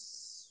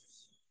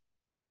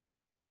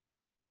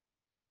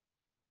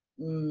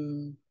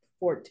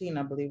 14,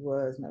 I believe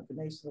was not the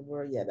nation of the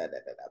world. Yeah,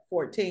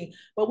 14.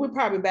 But we'll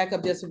probably back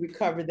up just to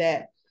recover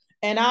that.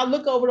 And I'll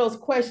look over those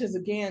questions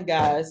again,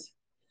 guys.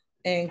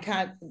 And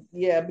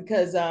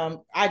because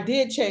I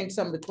did change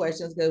some of the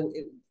questions because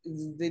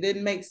they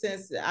didn't make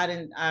sense.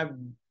 I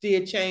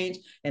did change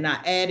and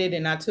I added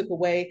and I took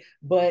away,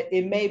 but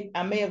I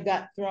may have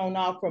got thrown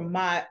off from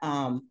my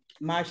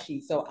my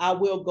sheet. So I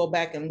will go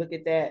back and look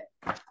at that.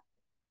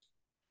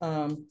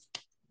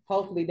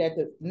 Hopefully that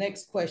the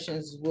next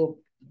questions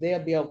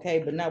they'll be okay,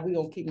 but now we're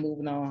gonna keep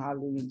moving on.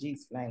 Hallelujah,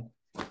 Jesus' name.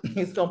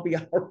 It's gonna be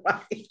all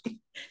right.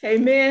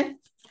 Amen.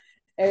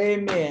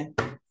 Amen.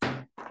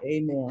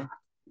 Amen.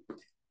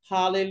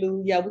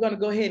 Hallelujah. We're going to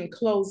go ahead and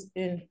close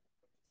in.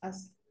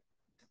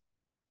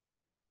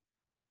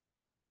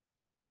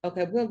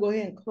 Okay, we're going to go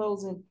ahead and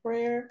close in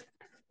prayer.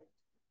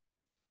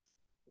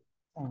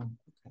 Okay.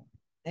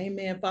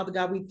 Amen. Father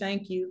God, we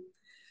thank you.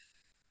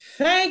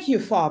 Thank you,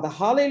 Father.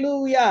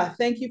 Hallelujah.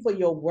 Thank you for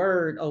your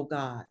word, oh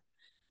God.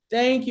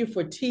 Thank you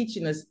for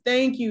teaching us.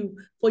 Thank you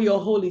for your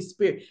Holy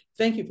Spirit.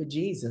 Thank you for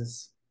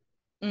Jesus.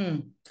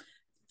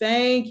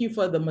 Thank you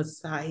for the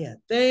Messiah.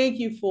 Thank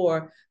you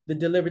for the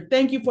deliverer.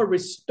 Thank you for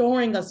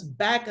restoring us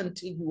back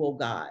unto you, oh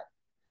God.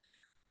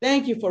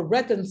 Thank you for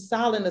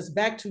reconciling us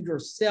back to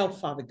yourself,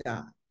 Father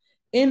God.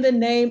 In the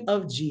name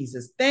of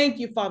Jesus. Thank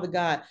you, Father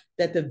God,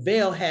 that the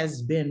veil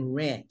has been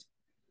rent.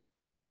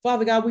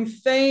 Father God, we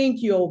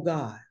thank you, oh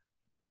God.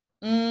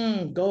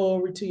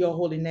 Glory to your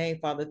holy name,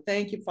 Father.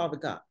 Thank you, Father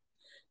God.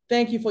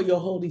 Thank you for your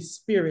Holy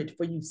Spirit,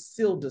 for you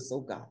sealed us,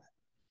 oh God.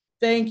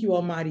 Thank you,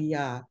 Almighty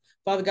Yah.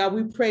 Father God,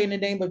 we pray in the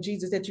name of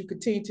Jesus that you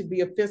continue to be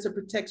a fence of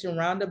protection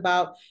round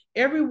about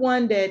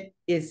everyone that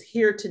is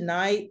here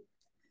tonight,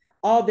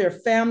 all their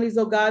families,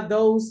 oh God,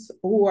 those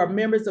who are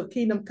members of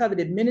Kingdom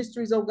Covenant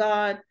Ministries, oh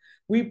God.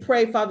 We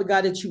pray, Father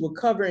God, that you will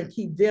cover and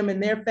keep them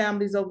and their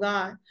families, oh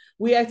God.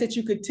 We ask that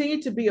you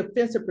continue to be a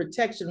fence of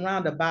protection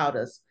round about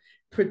us,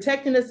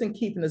 protecting us and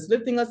keeping us,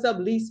 lifting us up,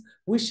 lest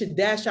we should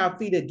dash our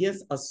feet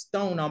against a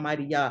stone,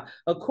 Almighty Yah,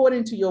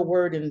 according to your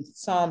word in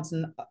Psalms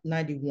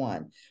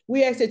 91.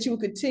 We ask that you will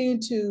continue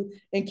to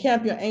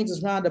encamp your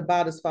angels round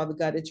about us, Father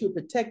God, that you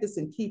will protect us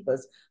and keep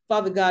us,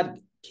 Father God,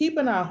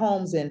 keeping our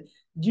homes, and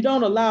you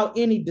don't allow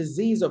any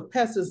disease or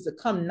pestilence to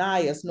come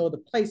nigh us, nor the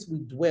place we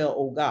dwell,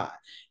 oh God.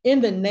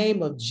 In the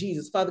name of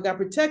Jesus, Father God,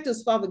 protect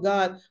us, Father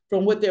God,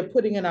 from what they're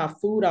putting in our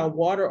food, our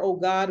water, oh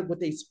God, what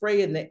they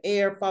spray in the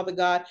air, Father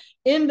God.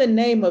 In the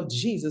name of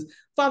Jesus,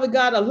 Father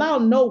God, allow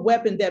no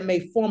weapon that may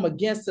form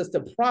against us to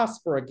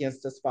prosper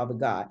against us, Father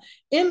God.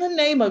 In the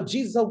name of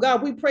Jesus, oh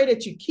God, we pray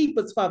that you keep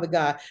us, Father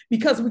God,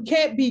 because we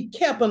can't be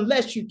kept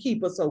unless you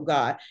keep us, oh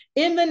God.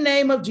 In the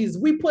name of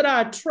Jesus, we put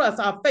our trust,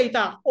 our faith,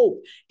 our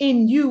hope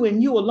in you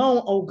and you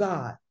alone, oh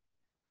God.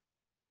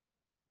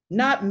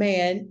 Not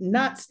man,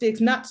 not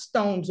sticks, not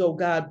stones, oh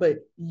God, but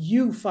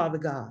you, Father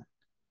God.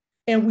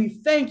 And we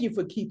thank you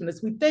for keeping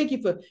us. We thank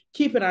you for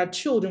keeping our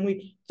children.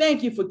 We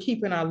thank you for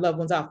keeping our loved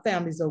ones, our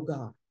families, oh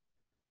God.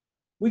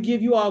 We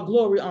give you all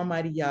glory,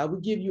 Almighty Yah. We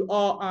give you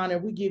all honor.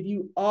 We give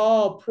you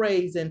all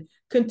praise, and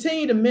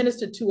continue to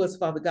minister to us,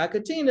 Father God.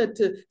 Continue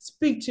to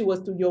speak to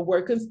us through your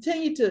word.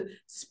 Continue to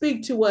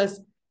speak to us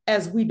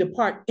as we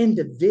depart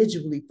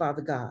individually,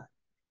 Father God.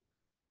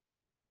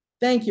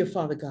 Thank you,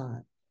 Father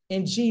God.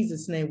 In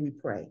Jesus' name we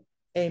pray.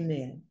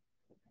 Amen.